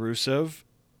Styles and Rusev,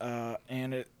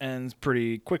 and it ends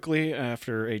pretty quickly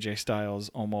after AJ Styles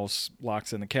almost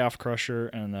locks in the calf crusher,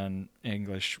 and then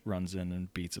English runs in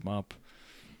and beats him up.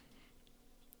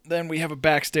 Then we have a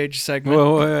backstage segment.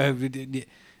 Whoa,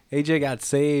 AJ got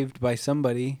saved by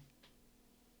somebody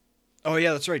Oh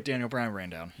yeah, that's right. Daniel Bryan ran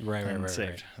down. Right, and right, saved.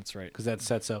 right. That's right. because that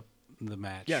sets up the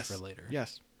match Yes. for later.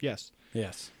 Yes. Yes.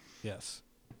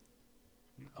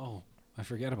 Oh, I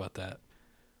forgot about that.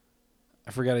 I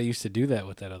forgot I used to do that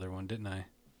with that other one, didn't I?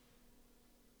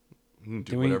 You can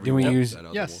do Did we- whatever did you we want with use- that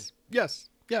other Yes. Yes.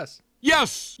 Yes.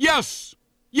 Yes, yes,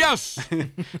 yes.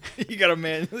 You gotta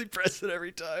manually press it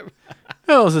every time.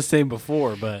 Well, it was the same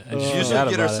before, but I one. just You forgot usually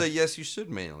get her about say it. yes. You should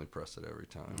manually press it every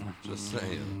time. Just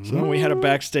saying. So then we had a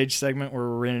backstage segment where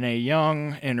Renee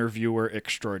Young, interviewer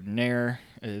extraordinaire,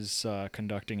 is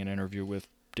conducting an interview with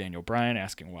Daniel Bryan,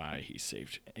 asking why he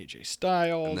saved AJ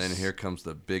Styles. And then here comes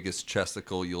the biggest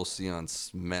chesticle you'll see on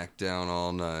SmackDown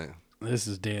all night. This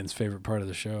is Dan's favorite part of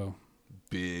the show.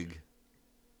 Big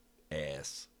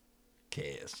ass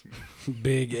Cass.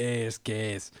 Big ass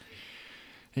gas.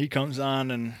 He comes on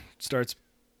and starts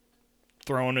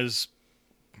throwing his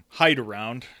height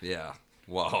around. Yeah.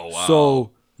 Whoa. Wow.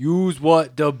 So use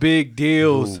what the big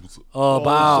deal's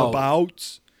about.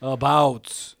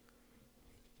 About.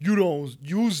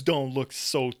 Yous don't look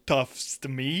so tough to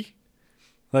me.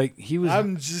 Like he was.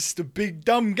 I'm just a big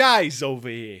dumb guys over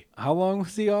here. How long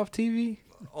was he off TV?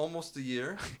 Almost a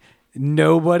year.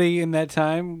 Nobody in that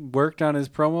time worked on his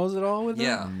promos at all with him.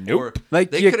 Yeah. Nope. Or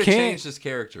Like, they you could have can't- changed his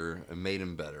character and made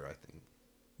him better, I think.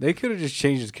 They could have just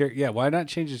changed his character. Yeah, why not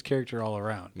change his character all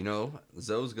around? You know,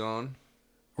 Zoe's gone.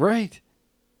 Right.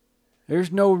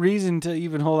 There's no reason to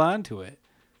even hold on to it.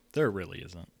 There really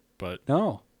isn't. But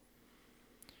No.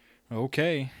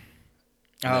 okay.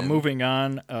 Then- Moving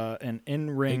on, an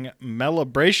in-ring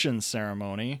celebration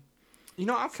ceremony. You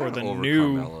know, I'm For kind the of over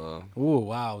new- Carmella. Ooh,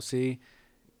 wow. See?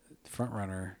 Front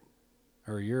runner.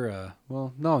 Or you're a...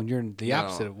 Well, no, you're the No.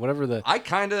 opposite of whatever the... I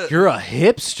kind of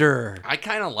hipster. I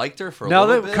kind of liked her for a Now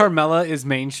little that bit. Carmella is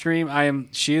mainstream,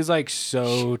 she is like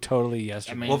so totally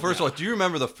yesterday. mean- Well, first of all, do you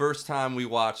remember the first time we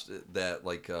watched that?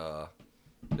 Like, it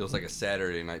was like a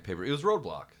Saturday night paper. It was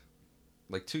Roadblock,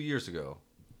 like 2 years ago.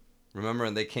 Remember?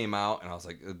 And they came out, and I was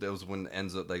like, that was when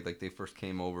Enzo like they first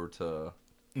came over to.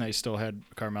 And they still had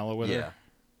Carmella with her.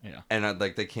 Yeah. And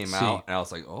they came out, and I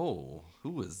was like, oh, who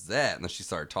was that? And then she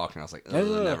started talking. I was like,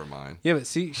 oh, never mind. Yeah, but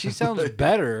see, she sounds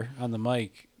better on the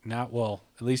mic. Not well,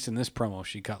 at least in this promo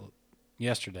she cut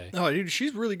yesterday. No, dude,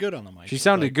 she's really good on the mic. She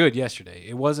sounded good yesterday.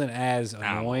 It wasn't as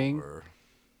annoying. Over.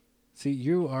 See,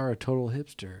 you are a total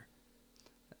hipster.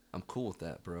 I'm cool with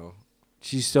that, bro.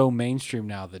 She's so mainstream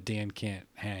now that Dan can't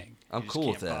hang. I'm just cool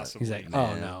with can't that. possibly- He's like,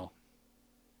 man. oh no.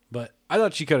 But I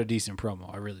thought she cut a decent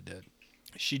promo. I really did.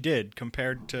 She did,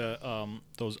 compared to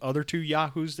those other two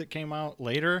Yahoos that came out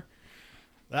later.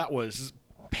 That was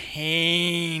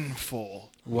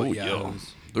painful. What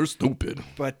yahoos? They're stupid.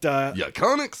 But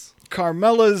Iconics.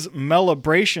 Carmella's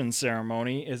celebration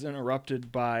ceremony is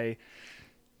interrupted by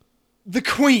the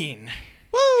Queen,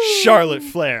 Charlotte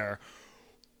Flair.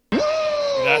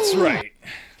 That's right.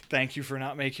 Thank you for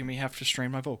not making me have to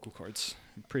strain my vocal cords.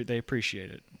 They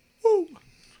appreciate it.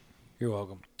 You're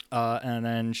welcome. And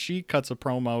then she cuts a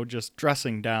promo just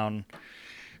dressing down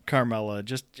Carmella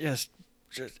just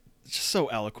so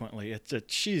eloquently.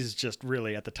 She's just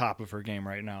really at the top of her game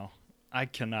right now. I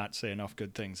cannot say enough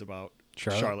good things about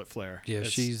Charlotte Flair. Yeah,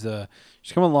 It's- she's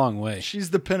come a long way. she's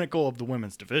the pinnacle of the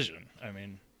women's division. I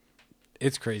mean,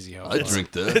 It's crazy how I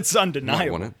drink that. it's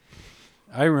undeniable. Might want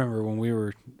I remember when we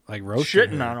were like roasting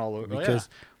Shitting her on all of- because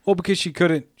because she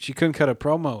couldn't cut a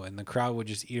promo and the crowd would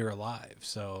just eat her alive.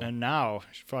 So And now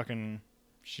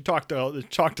she talked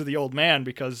to the old man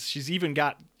because she's even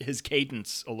got his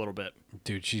cadence a little bit,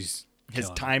 dude, she's his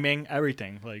killing it. timing,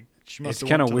 everything. Like she must. It's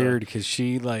kind of weird because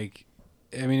she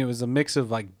it was a mix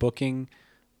of like booking,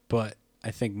 but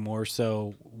I think more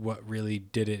so what really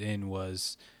did it in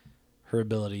was her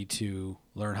ability to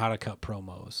learn how to cut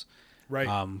promos. Right.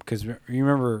 Because you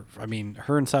remember, I mean,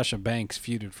 her and Sasha Banks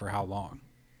feuded for how long?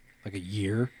 Like a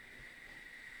year.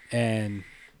 And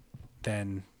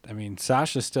then, I mean,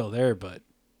 Sasha's still there, but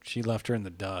she left her in the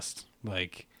dust.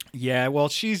 Like, Yeah, well,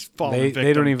 she's fallen They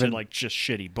victim don't even- to like just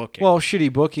shitty booking. well,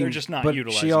 shitty booking. They're just not but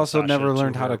utilizing she also Sasha never to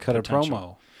learned how her to cut potential. a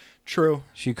promo. True.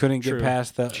 She couldn't True. get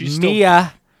past the She's still-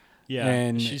 Mia. Yeah,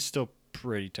 And- she's still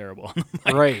pretty terrible.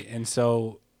 Right. And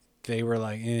so they were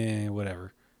like,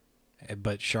 whatever.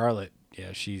 But Charlotte,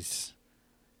 yeah, she's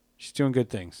doing good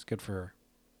things. Good for her.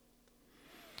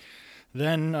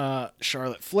 Then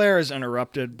Charlotte Flair is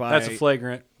interrupted by That's a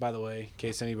flagrant, by the way, in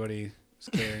case anybody is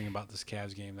caring about this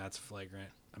Cavs game. That's flagrant.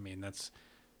 I mean, that's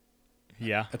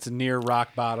a near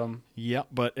rock bottom. Yeah,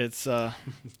 but it's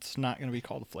not going to be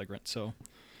called a flagrant, so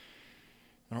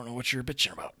I don't know what you're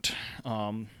bitching about.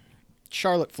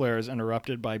 Charlotte Flair is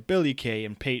interrupted by Billie Kay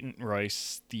and Peyton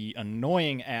Royce, the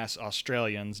annoying-ass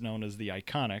Australians known as the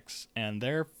Iconics, and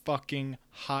they're fucking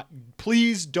hot.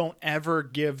 Please don't ever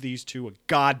give these two a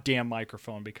goddamn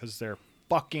microphone because they're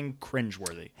fucking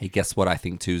cringeworthy. Hey, guess what? I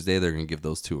think Tuesday they're going to give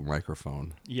those two a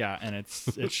microphone. Yeah, and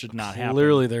it should not happen.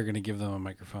 Literally, they're going to give them a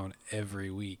microphone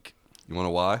every week. You want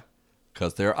to know why?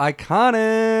 Because they're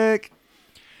iconic.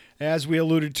 As we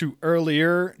alluded to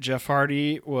earlier, Jeff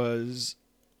Hardy was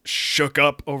shook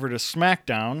up over to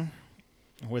SmackDown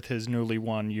with his newly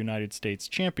won United States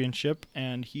Championship,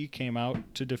 and he came out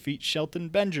to defeat Shelton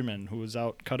Benjamin, who was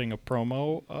out cutting a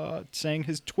promo saying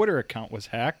his Twitter account was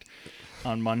hacked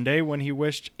on Monday when he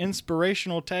wished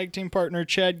inspirational tag team partner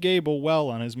Chad Gable well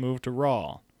on his move to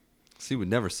Raw. See, would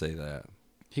never say that.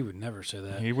 He would never say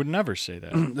that. He would never say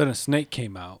that. Then a snake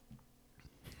came out.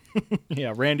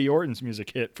 Yeah, Randy Orton's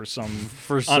music hit for some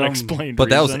some- unexplained But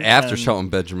that was reason, after and- Shelton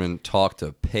Benjamin talked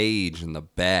to Paige in the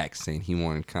back saying he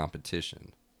wanted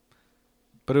competition.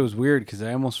 But it was weird because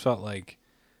I almost felt like,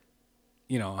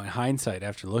 in hindsight,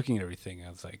 after looking at everything, I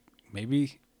was like, maybe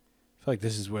I feel like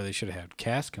this is where they should have had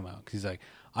Cass come out. Because he's like,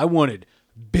 I wanted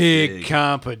big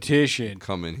competition.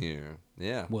 Come in here.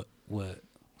 Yeah. What?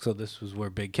 So this was where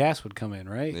Big Cass would come in,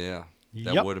 right? Yeah.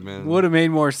 That Yep. would have been. Would have made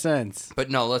more sense. But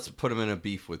no, let's put him in a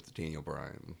beef with Daniel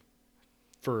Bryan.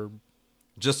 for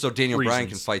Just so Daniel Bryan can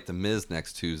Reasons. fight The Miz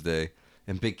next Tuesday.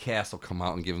 and Big Cass will come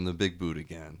out and give him the big boot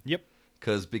again. Yep.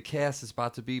 Because Big Cass is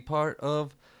about to be part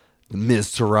of the Miz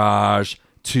Taraj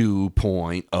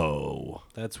 2.0.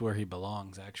 That's where he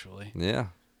belongs, actually. Yeah.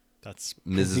 That's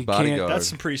Miz's he bodyguard. that's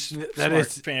some pretty smart That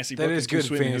is fantasy that booking. is good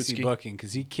too, fantasy Sweeney booking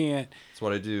because he can't. That's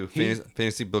what I do. He-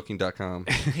 Fantasybooking.com.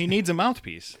 He needs a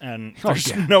mouthpiece, and Oh, there's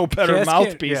yeah. no better Cass can't-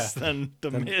 mouthpiece yeah. than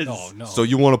the Miz. No. So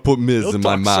you want to put Miz He'll in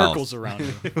my talk mouth? circles around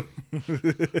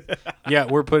you. Yeah,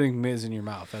 we're putting Miz in your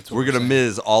mouth. That's what We're gonna saying.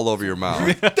 Miz all over your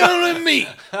mouth. Down on me.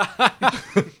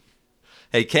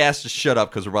 Hey, Cass, just shut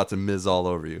up because we're about to Miz all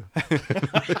over you.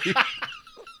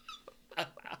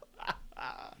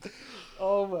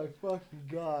 Oh my fucking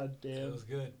god, damn. That was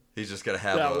good. He's just gonna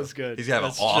have. That a, was good. He's gonna have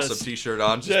That's an awesome just- T-shirt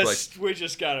on. Just we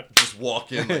just gotta. just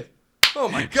walk in like, oh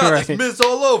my god, Right. there's Miz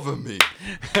all over me.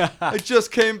 I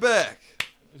just came back.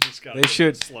 Just gotta They give it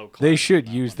should. a slow clap They on should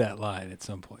that use one. that line at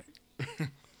some point.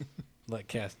 Let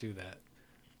Cass do that.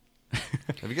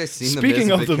 Have you guys seen Speaking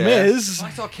the Miz? of and the Big Cass? Miz- I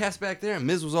saw Cass back there, and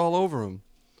Miz was all over him.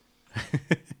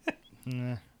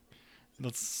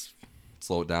 Let's.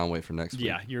 Slow it down. Wait for next week.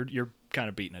 Yeah, you're kind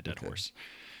of beating a dead horse.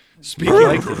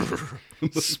 Speaking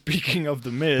speaking of the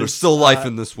Miz, There's still life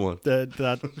in this one.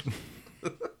 that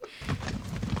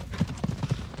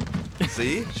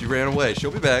See, she ran away.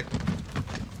 She'll be back.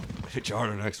 Hit you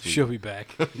harder next week. She'll be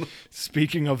back.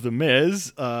 Speaking of the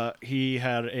Miz, he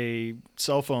had a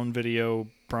cell phone video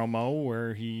promo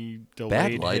where he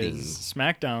delayed lighting. his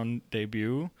SmackDown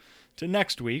debut to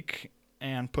next week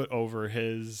and put over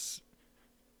his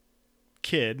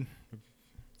kid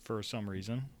for some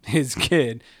reason. His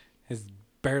kid, his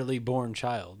barely born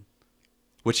child.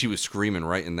 Which he was screaming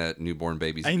right in that newborn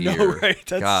baby's I know, ear. right?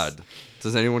 That's- God,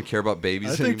 does anyone care about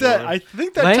babies I think anymore?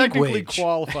 that technically Language.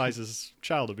 qualifies as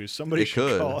child abuse. Somebody It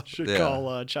should could,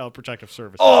 call yeah. Child Protective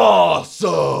Services.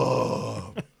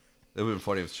 Awesome! It would have been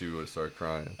funny if she would have started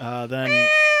crying.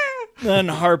 Then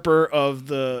Harper of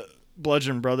the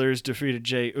Bludgeon Brothers defeated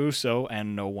Jey Uso,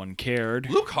 and no one cared.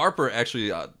 Luke Harper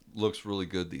actually looks really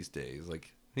good these days.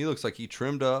 Like he looks like he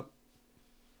trimmed up,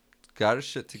 got his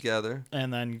shit together.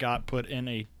 And then got put in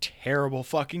a terrible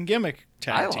fucking gimmick I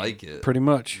tag team. like it. Pretty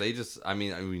much. They just, I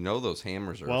mean, we know those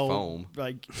hammers are Well, foam.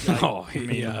 like, Oh,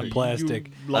 yeah, plastic.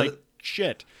 You like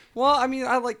shit. Well, I mean,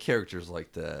 I like characters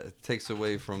like that. It takes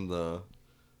away from the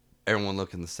everyone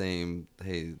looking the same.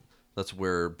 Hey, let's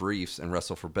wear briefs and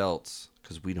wrestle for belts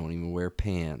because we don't even wear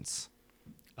pants.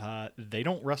 They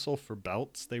don't wrestle for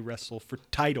belts. They wrestle for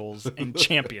titles and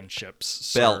championships.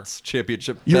 Sir. Belts,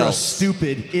 championship You're a belts.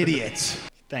 stupid idiot.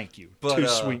 Thank you. But, Too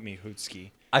sweet me, Hootski.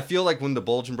 I feel like when the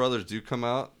Bulgin brothers do come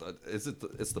out, it's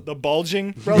the The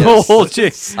Bulging Brothers. Yes.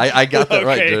 Bulging. I got that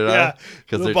right, Okay, didn't I? yeah.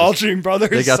 'Cause The they're Bulging Brothers.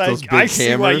 they got those I big see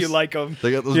why hammers. you like them.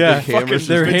 They got those Yeah, big hammers.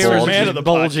 Their just Vince hammers McMahon bulging. of the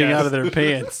bulging podcast. out of their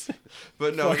pants.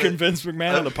 But no, Fucking Vince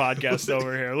McMahon of the podcast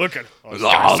over here. Look at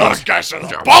those guys are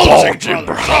the bulging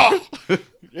brothers. Oh,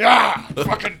 yeah,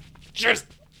 fucking just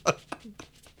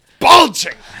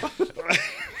bulging.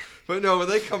 But no, when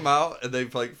they come out and they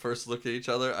like first look at each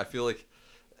other, I feel like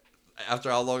after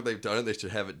how long they've done it, they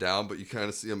should have it down. But you kind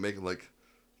of see them making like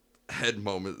head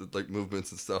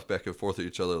movements and stuff back and forth at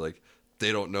each other, like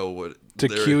they don't know what To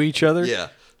they're- cue each other? Yeah,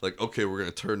 like okay, we're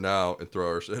gonna turn now and throw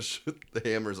our the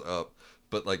hammers up,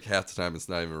 but like half the time it's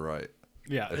not even right.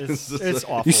 Yeah, It's just it's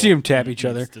like- awful. You see 'em tap It each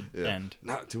other. needs to Yeah. end.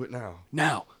 Not do it now.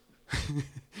 Now.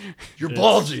 You're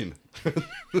bulging.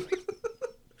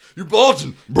 You're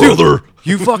bulging, brother.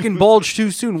 You fucking bulged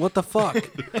too soon. What the fuck?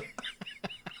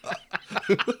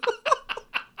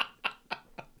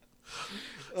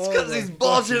 It's because he's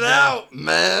bulging out,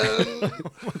 man.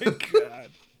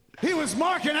 He was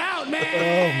marking out, man.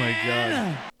 Oh my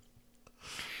god.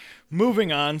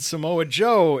 Moving on, Samoa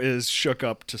Joe is shook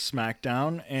up to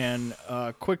SmackDown and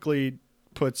quickly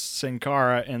puts Sin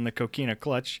Cara in the Coquina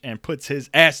clutch and puts his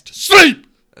ass to sleep.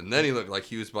 And then he looked like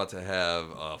he was about to have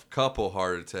a couple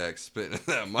heart attacks spitting in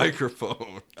that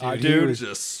microphone. Dude, He was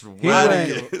just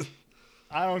sweating.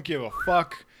 I don't give a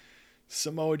fuck.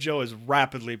 Samoa Joe is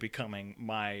rapidly becoming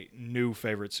my new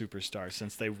favorite superstar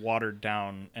since they watered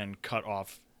down and cut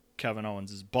off Kevin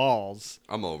Owens' balls.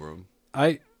 I'm over him.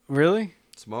 Really?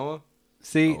 Samoa?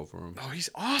 See, Over him. Oh, he's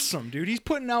awesome, dude. He's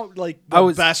putting out like I the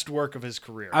was- best work of his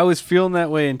career. I was feeling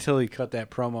that way until he cut that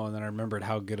promo, and then I remembered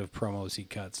how good of promos he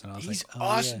cuts, and I was He's like, oh,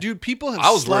 awesome, yeah. dude. People have I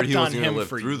was slept worried he on wasn't going him to live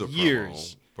for through the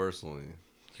years. promo, personally.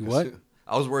 He what?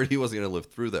 I was worried he wasn't going to live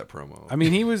through that promo. I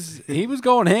mean, he was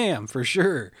going ham for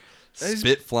sure.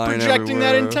 Spit flying Projecting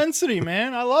that everywhere. intensity,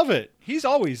 man. I love it. He's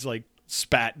always like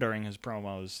spat during his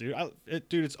promos, dude.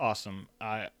 Dude, it's awesome.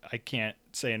 I can't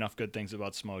say enough good things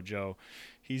about Samoa Joe.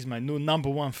 He's my new number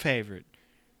one favorite.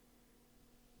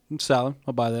 Solid.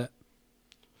 I'll buy that.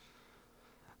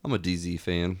 I'm a DZ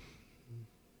fan.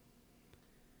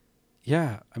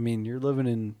 Yeah, I mean, you're living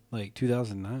in like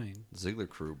 2009. Ziggler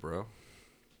crew, bro.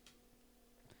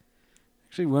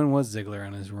 Actually, when was Ziggler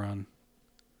on his run?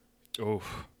 Oh,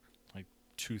 like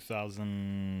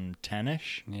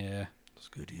 2010-ish. Yeah. It's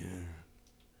a good year.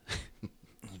 It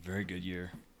was a very good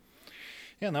year.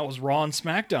 Yeah, and that was Raw and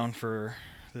SmackDown for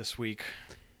this week.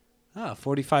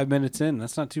 45 minutes in.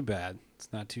 That's not too bad. It's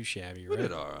not too shabby, We right?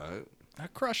 did all right. I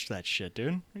crushed that shit,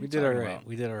 dude. What are We you did all talking right. about?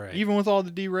 We did all right. Even with all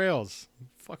the derails.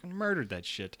 Fucking murdered that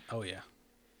shit. Oh, yeah.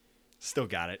 Still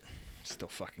got it. Still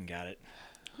fucking got it.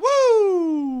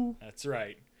 Woo! That's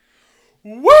right.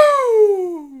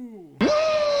 Woo!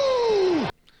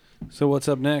 So what's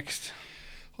up next?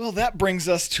 Well, that brings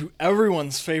us to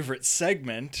everyone's favorite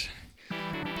segment.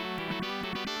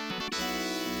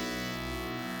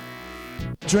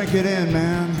 Drink it in,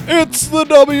 man. It's the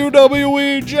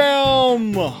WWE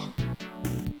Jam!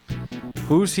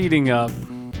 Who's heating up?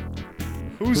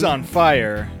 Who's on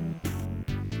fire?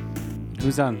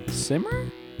 Who's on simmer?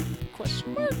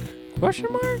 Question mark? Question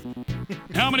mark?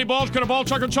 How many balls could a ball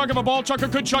chucker chuck if a ball chucker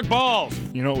could chuck balls?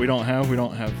 You know what we don't have? We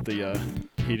don't have the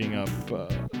heating up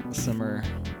simmer.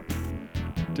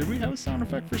 Did we have a sound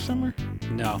effect for simmer?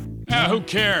 No. Who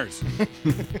cares?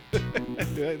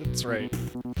 That's right.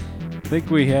 I think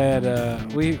we had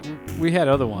we had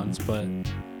other ones, but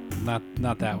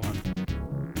not that one.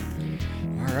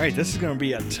 All right, this is going to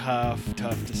be a tough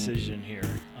decision here.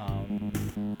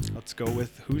 Let's go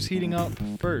with who's heating up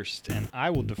first, and I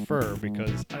will defer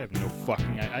because I have no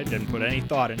fucking. I didn't put any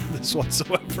thought into this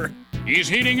whatsoever. He's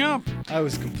heating up. I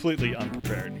was completely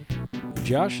unprepared.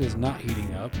 Josh is not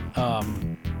heating up.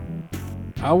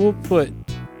 I will put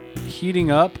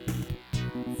heating up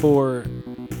for.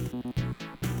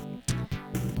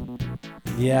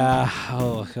 Yeah.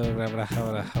 Oh,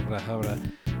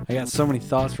 I got so many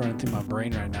thoughts running through my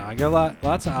brain right now. I got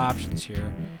lots of options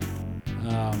here.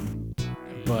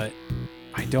 But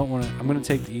I don't want to. I'm going to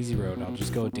take the easy road. I'll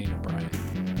just go with Daniel Bryan.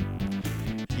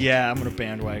 Yeah, I'm going to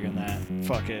bandwagon that.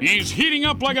 Fuck it. He's heating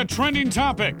up like a trending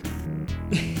topic.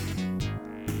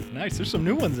 Nice. There's some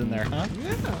new ones in there, huh?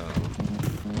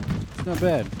 It's not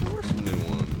bad. There were some new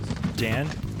ones. Dan?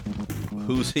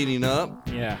 Who's heating up?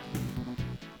 Yeah.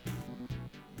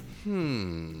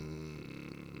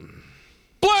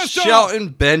 Blast off! Shelton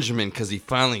Benjamin, because he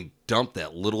finally dumped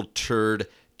that little turd,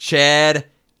 Chad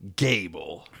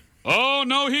Gable. Oh,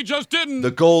 no, he just didn't.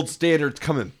 The gold standard's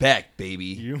coming back, baby.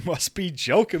 You must be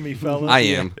joking me, fella. I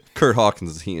am. Kurt Hawkins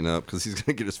is heating up because he's going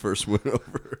to get his first win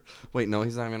over. Wait, no,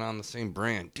 he's not even on the same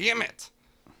brand. Damn it.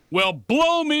 Well,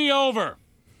 blow me over.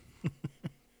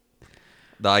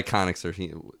 The Iconics are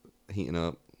heating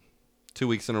up. 2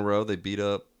 weeks in a row, they beat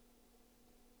up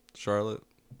Charlotte.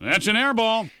 That's an air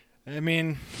ball. I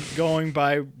mean, going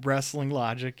by wrestling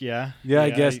logic, yeah. Yeah, I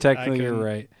guess I technically can- you're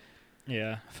right.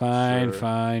 Yeah. Fine,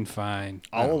 Sure. fine.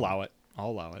 I'll allow it.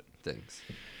 Thanks.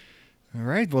 All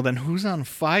right. Well, then who's on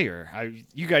fire?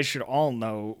 You guys should all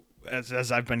know,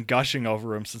 as I've been gushing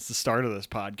over him since the start of this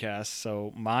podcast.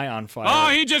 So my on fire. Oh,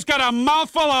 he just got a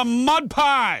mouthful of mud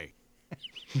pie.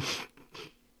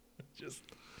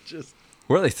 just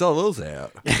Where do they sell those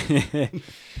at?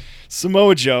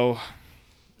 Samoa Joe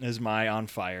is my on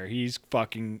fire. He's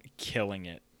fucking killing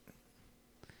it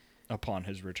upon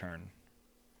his return.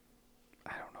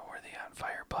 I don't know where the on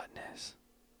fire button is.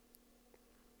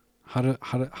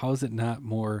 How is it not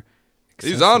more?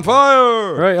 He's on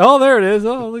fire! Right. Oh, there it is.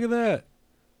 Oh, look at that.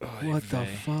 Oy What the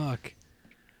vey. fuck?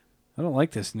 I don't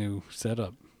like this new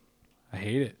setup. I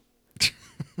hate it.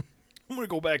 I'm going to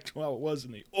go back to how it was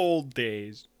in the old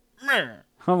days. Meh.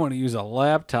 I'm going to use a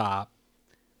laptop.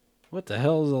 What the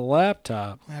hell is a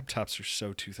laptop? Laptops are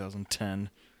so 2010.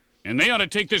 And they ought to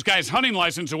take this guy's hunting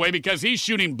license away because he's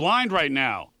shooting blind right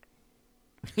now.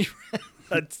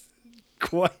 That's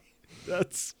quite.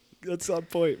 That's on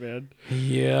point, man.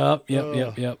 Yep.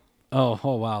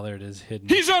 Oh, wow, there it is, hidden.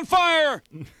 He's on fire.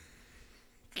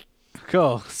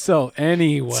 Cool. So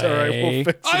anyway, It's all right, we'll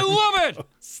fix I it. love it.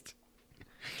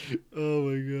 Oh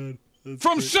my god. That's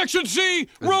From great. Section C,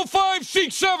 Row 5,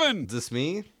 Seat 7. Is this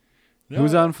me?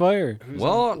 who's on fire?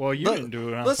 Well, you didn't do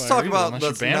it on Let's fire talk either, about unless you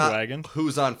let's bandwagon. not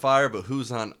who's on fire, but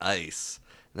who's on ice.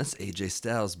 And that's AJ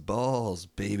Styles' balls,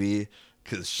 baby.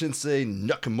 Because Shinsuke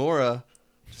Nakamura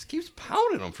just keeps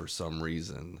pounding him for some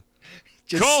reason.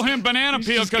 Just- Call him Banana he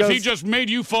Peel just because he goes- just made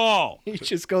you fall. He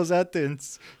just goes out there and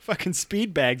fucking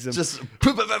speed bags him. Just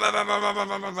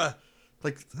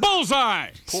like Bullseye.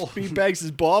 speed bags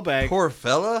his ball bag. poor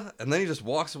fella, and then he just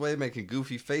walks away making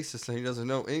goofy faces saying he doesn't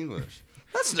know English.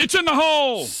 That's It's in the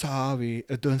hole. Sorry,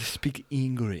 I don't speak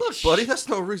English. look, buddy. That's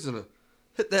no reason to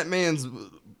hit that man's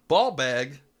ball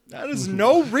bag That is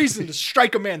no reason to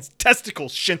strike a man's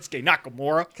testicles, Shinsuke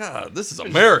Nakamura. God, this is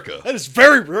America. That is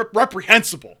very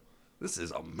reprehensible. This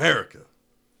is America.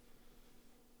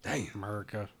 Damn.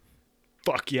 America.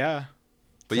 Fuck yeah.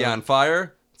 But yeah, on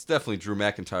fire, it's definitely Drew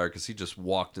McIntyre because he just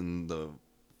walked in the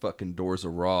fucking doors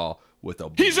of Raw with a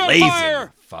He's on blazing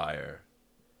fire! fire.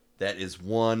 That is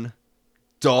one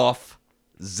Dolph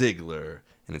Ziggler.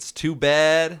 And it's too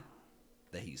bad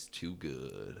that he's too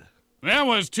good. That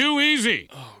was too easy.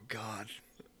 Oh, God.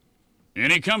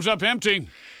 And he comes up empty.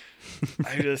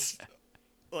 I just,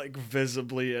 like,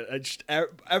 visibly,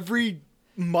 every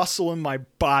muscle in my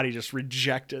body just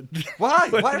rejected. Why?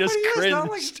 When Why I just are you guys not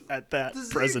cringed like at that the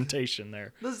Zig? presentation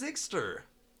there. The Zigster.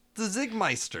 The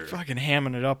Zigmeister. Fucking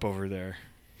hamming it up over there.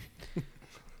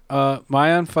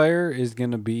 My on fire is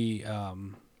gonna be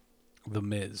The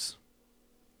Miz,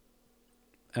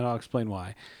 and I'll explain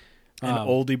why. An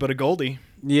oldie but a goldie.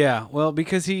 Yeah, well,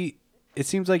 because it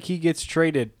seems like he gets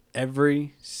traded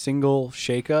every single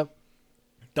shakeup.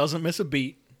 Doesn't miss a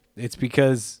beat. It's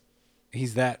because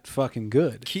he's that fucking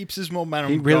good. Keeps his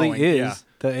momentum He really going. is Yeah.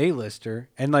 the A-lister.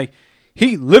 And, like,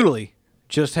 he literally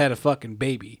just had a fucking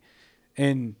baby.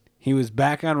 And he was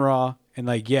back on Raw. And,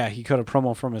 like, yeah, he cut a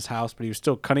promo from his house, but he was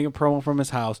still cutting a promo from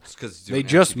his house. It's 'cause he's They doing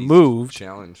just MTV's moved.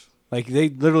 Challenge. Like, they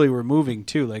literally were moving,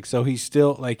 too. Like, so he's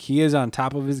still, like, he is on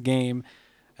top of his game.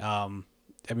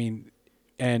 I mean,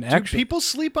 and Dude, actually, people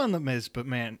sleep on the Miz, but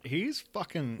man, he's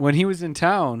fucking. when he was in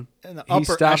town, In the he upper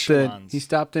stopped echelons. he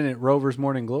stopped in at Rover's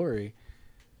Morning Glory,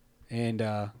 and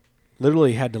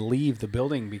literally had to leave the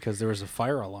building because there was a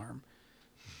fire alarm.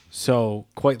 So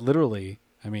quite literally,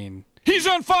 I mean, He's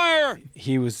on fire.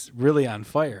 he was really on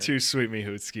fire, Too sweet me,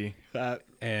 Hootski. That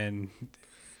and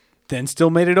then still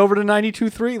made it over to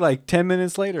 92.3 like 10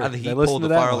 minutes later. I think he I listened pulled to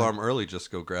the that fire one. alarm early just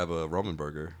to go grab a Roman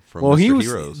burger from Well, Mr.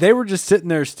 Heroes. they were just sitting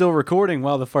there still recording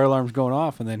while the fire alarm's going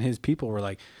off, and then his people were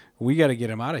like, "We got to get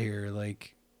him out of here.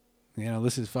 Like, you know,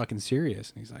 this is fucking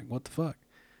serious." And he's like, "What the fuck?"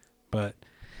 But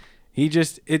he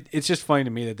just it's just funny to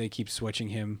me that they keep switching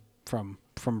him from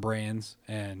brands,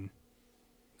 and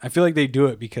I feel like they do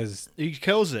it because he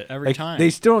kills it every like, time. they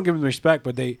still don't give him respect,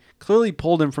 but they clearly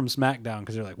pulled him from SmackDown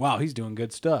because they're like, "Wow, he's doing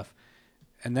good stuff."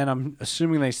 And then I'm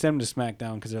assuming they send him to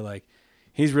SmackDown because they're like,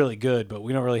 "He's really good, but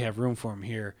we don't really have room for him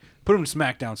here. Put him to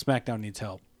SmackDown. SmackDown needs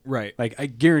help." right. Like, I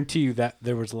guarantee you that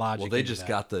there was logic. Well, they into just that.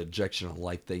 got the injection of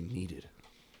life they needed.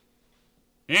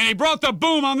 And he brought the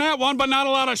boom on that one, but not a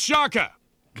lot of shaka.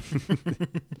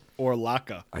 Or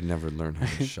Laka. I never learned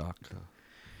how to shock.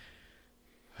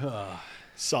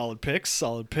 Solid picks.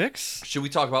 Solid picks. Should we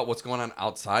talk about what's going on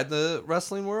outside the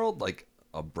wrestling world? Like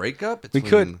a breakup We between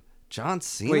could. John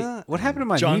Cena Wait, what and happened to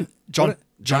my John mute? John What-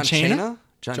 John Chana.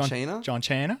 John Cena John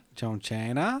Chana. John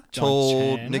Chana?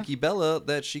 told Chana? Nikki Bella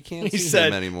that she can't He see said,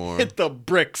 him anymore. "Hit the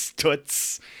bricks,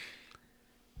 toots.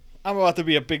 I'm about to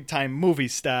be a big time movie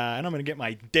star, and I'm gonna get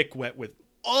my dick wet with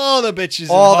all the bitches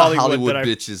All in the Hollywood that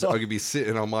bitches are gonna be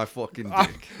sitting on my fucking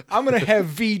dick. I'm gonna have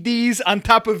VDs on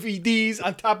top of VDs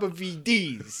on top of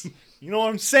VDs. You know what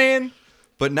I'm saying?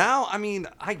 But now, I mean,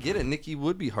 I get it. Nikki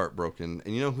would be heartbroken,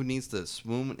 and you know who needs to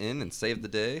swoon in and save the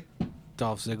day?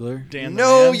 Dolph Ziggler? Dan the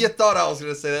No, man. you thought I was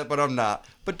gonna say that, but I'm not.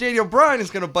 But Daniel Bryan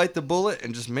is gonna bite the bullet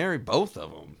and just marry both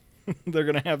of them. They're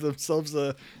gonna have themselves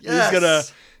a. Yes. He's gonna.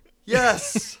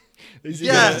 Yes. Is he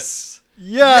Yes. Gonna,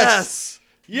 yes.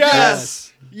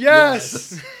 Yes.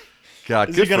 Yes. Yes. God,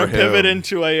 Is good he gonna for pivot him.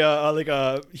 into a like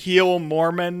a heel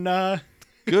Mormon?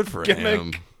 Good for gimmick?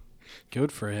 him.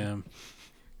 Good for him.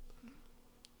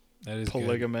 That is good.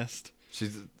 Polygamist.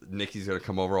 Nikki's gonna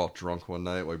come over all drunk one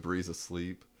night while Bree's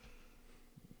asleep.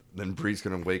 Then Bree's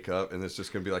gonna wake up, and it's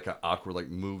just gonna be like an awkward like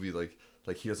movie, like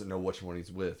he doesn't know which one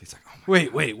he's with. He's like, oh my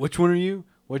Wait, which one are you?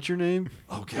 What's your name?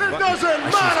 okay. It doesn't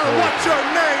matter what your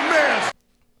name is.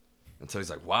 And so he's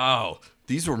like, wow,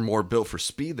 these were more built for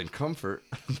speed than comfort.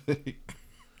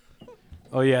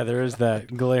 Oh, yeah, there is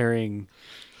that glaring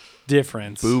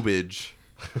difference. Boobage.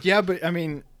 Yeah, but I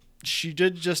mean, she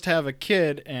did just have a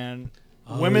kid, and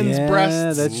women's yeah,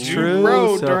 breasts that's do true.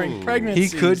 grow So during pregnancy. He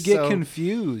could get so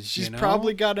confused. She's you know?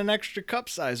 probably got an extra cup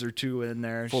size or two in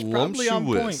there. She's probably on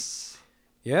point. Voluptuous.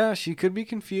 Yeah, she could be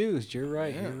confused. You're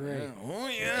right. You're right. Oh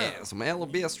Yeah, some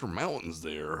alabaster mountains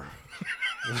there.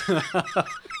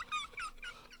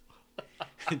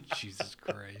 Jesus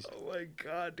Christ. Oh my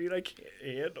god, dude, I can't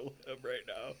handle him right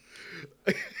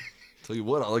now. Tell you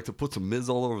what, I like to put some Miz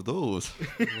all over those.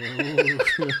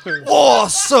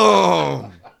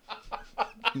 Awesome!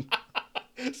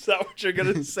 Is that what you're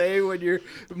gonna say when you're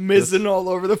mizzing all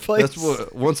over the place? That's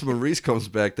what. Once Maurice comes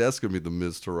back, that's gonna be the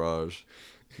Miz Taraj.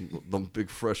 Them big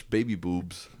fresh baby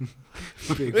boobs.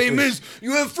 Hey, miss,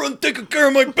 you have front take care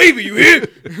of my baby, you hear?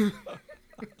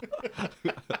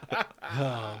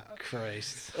 Oh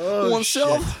Christ! One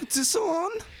self, this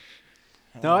on.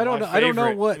 No, I don't know. I don't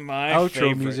know what my outro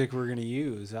favorite. music we're gonna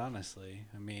use. Honestly,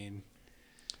 I mean,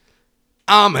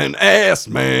 I'm an ass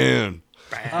man.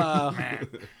 we're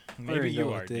Maybe gonna you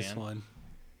go are, with this Dan. one.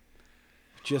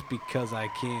 Just because I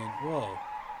can. Whoa!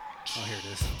 Oh, here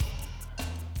it is.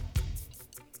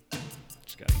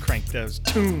 Just gotta crank those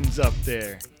tunes up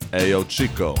there. Hey, yo,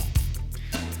 Chico.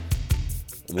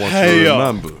 Want Hey, you to yo.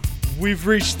 remember. We've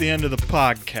reached the end of the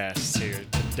podcast here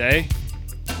today.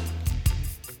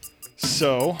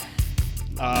 So,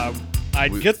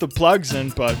 I'd get the plugs in,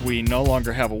 but we no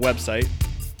longer have a website.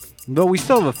 But we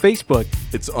still have a Facebook.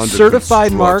 It's under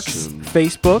Certified Marks construction.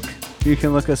 Facebook. You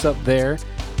can look us up there.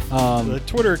 The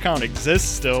Twitter account exists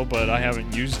still, but I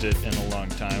haven't used it in a long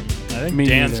time. I think Me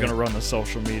Dan's neither. going to run the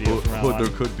social media But, from now but on.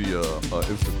 there could be a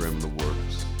Instagram in the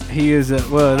works. He is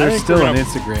well. There's think still we're an gonna-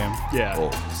 Instagram. Yeah. Oh,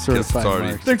 Certified yes, it's already,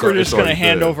 Marks. I think we're it's just going to already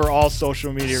hand there. over all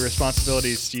social media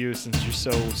responsibilities to you since you're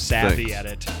so savvy Thanks. at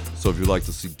it. So if you'd like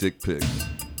to see dick pics,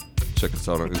 check us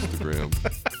out on Instagram.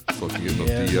 So if you get no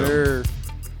Yeah, DM, they're-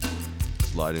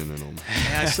 slide in them.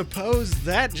 I suppose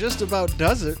that just about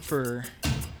does it for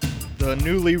the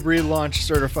newly relaunched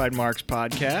Certified Marks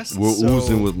podcast. We're So,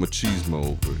 oozing with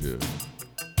machismo over here.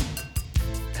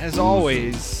 as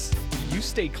always, you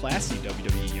stay classy,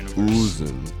 WWE Universe.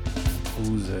 Oozing.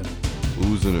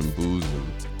 Oozing and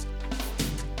boozing.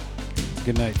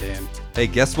 Good night, Dan. Hey,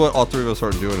 guess what all three of us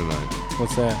are doing tonight?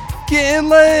 What's that? Getting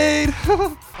laid!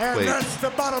 And Wait. that's the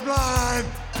bottom line,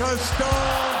 because Stone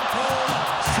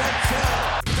Cold sets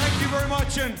it. Thank you very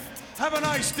much and have a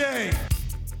nice day.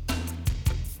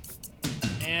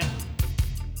 And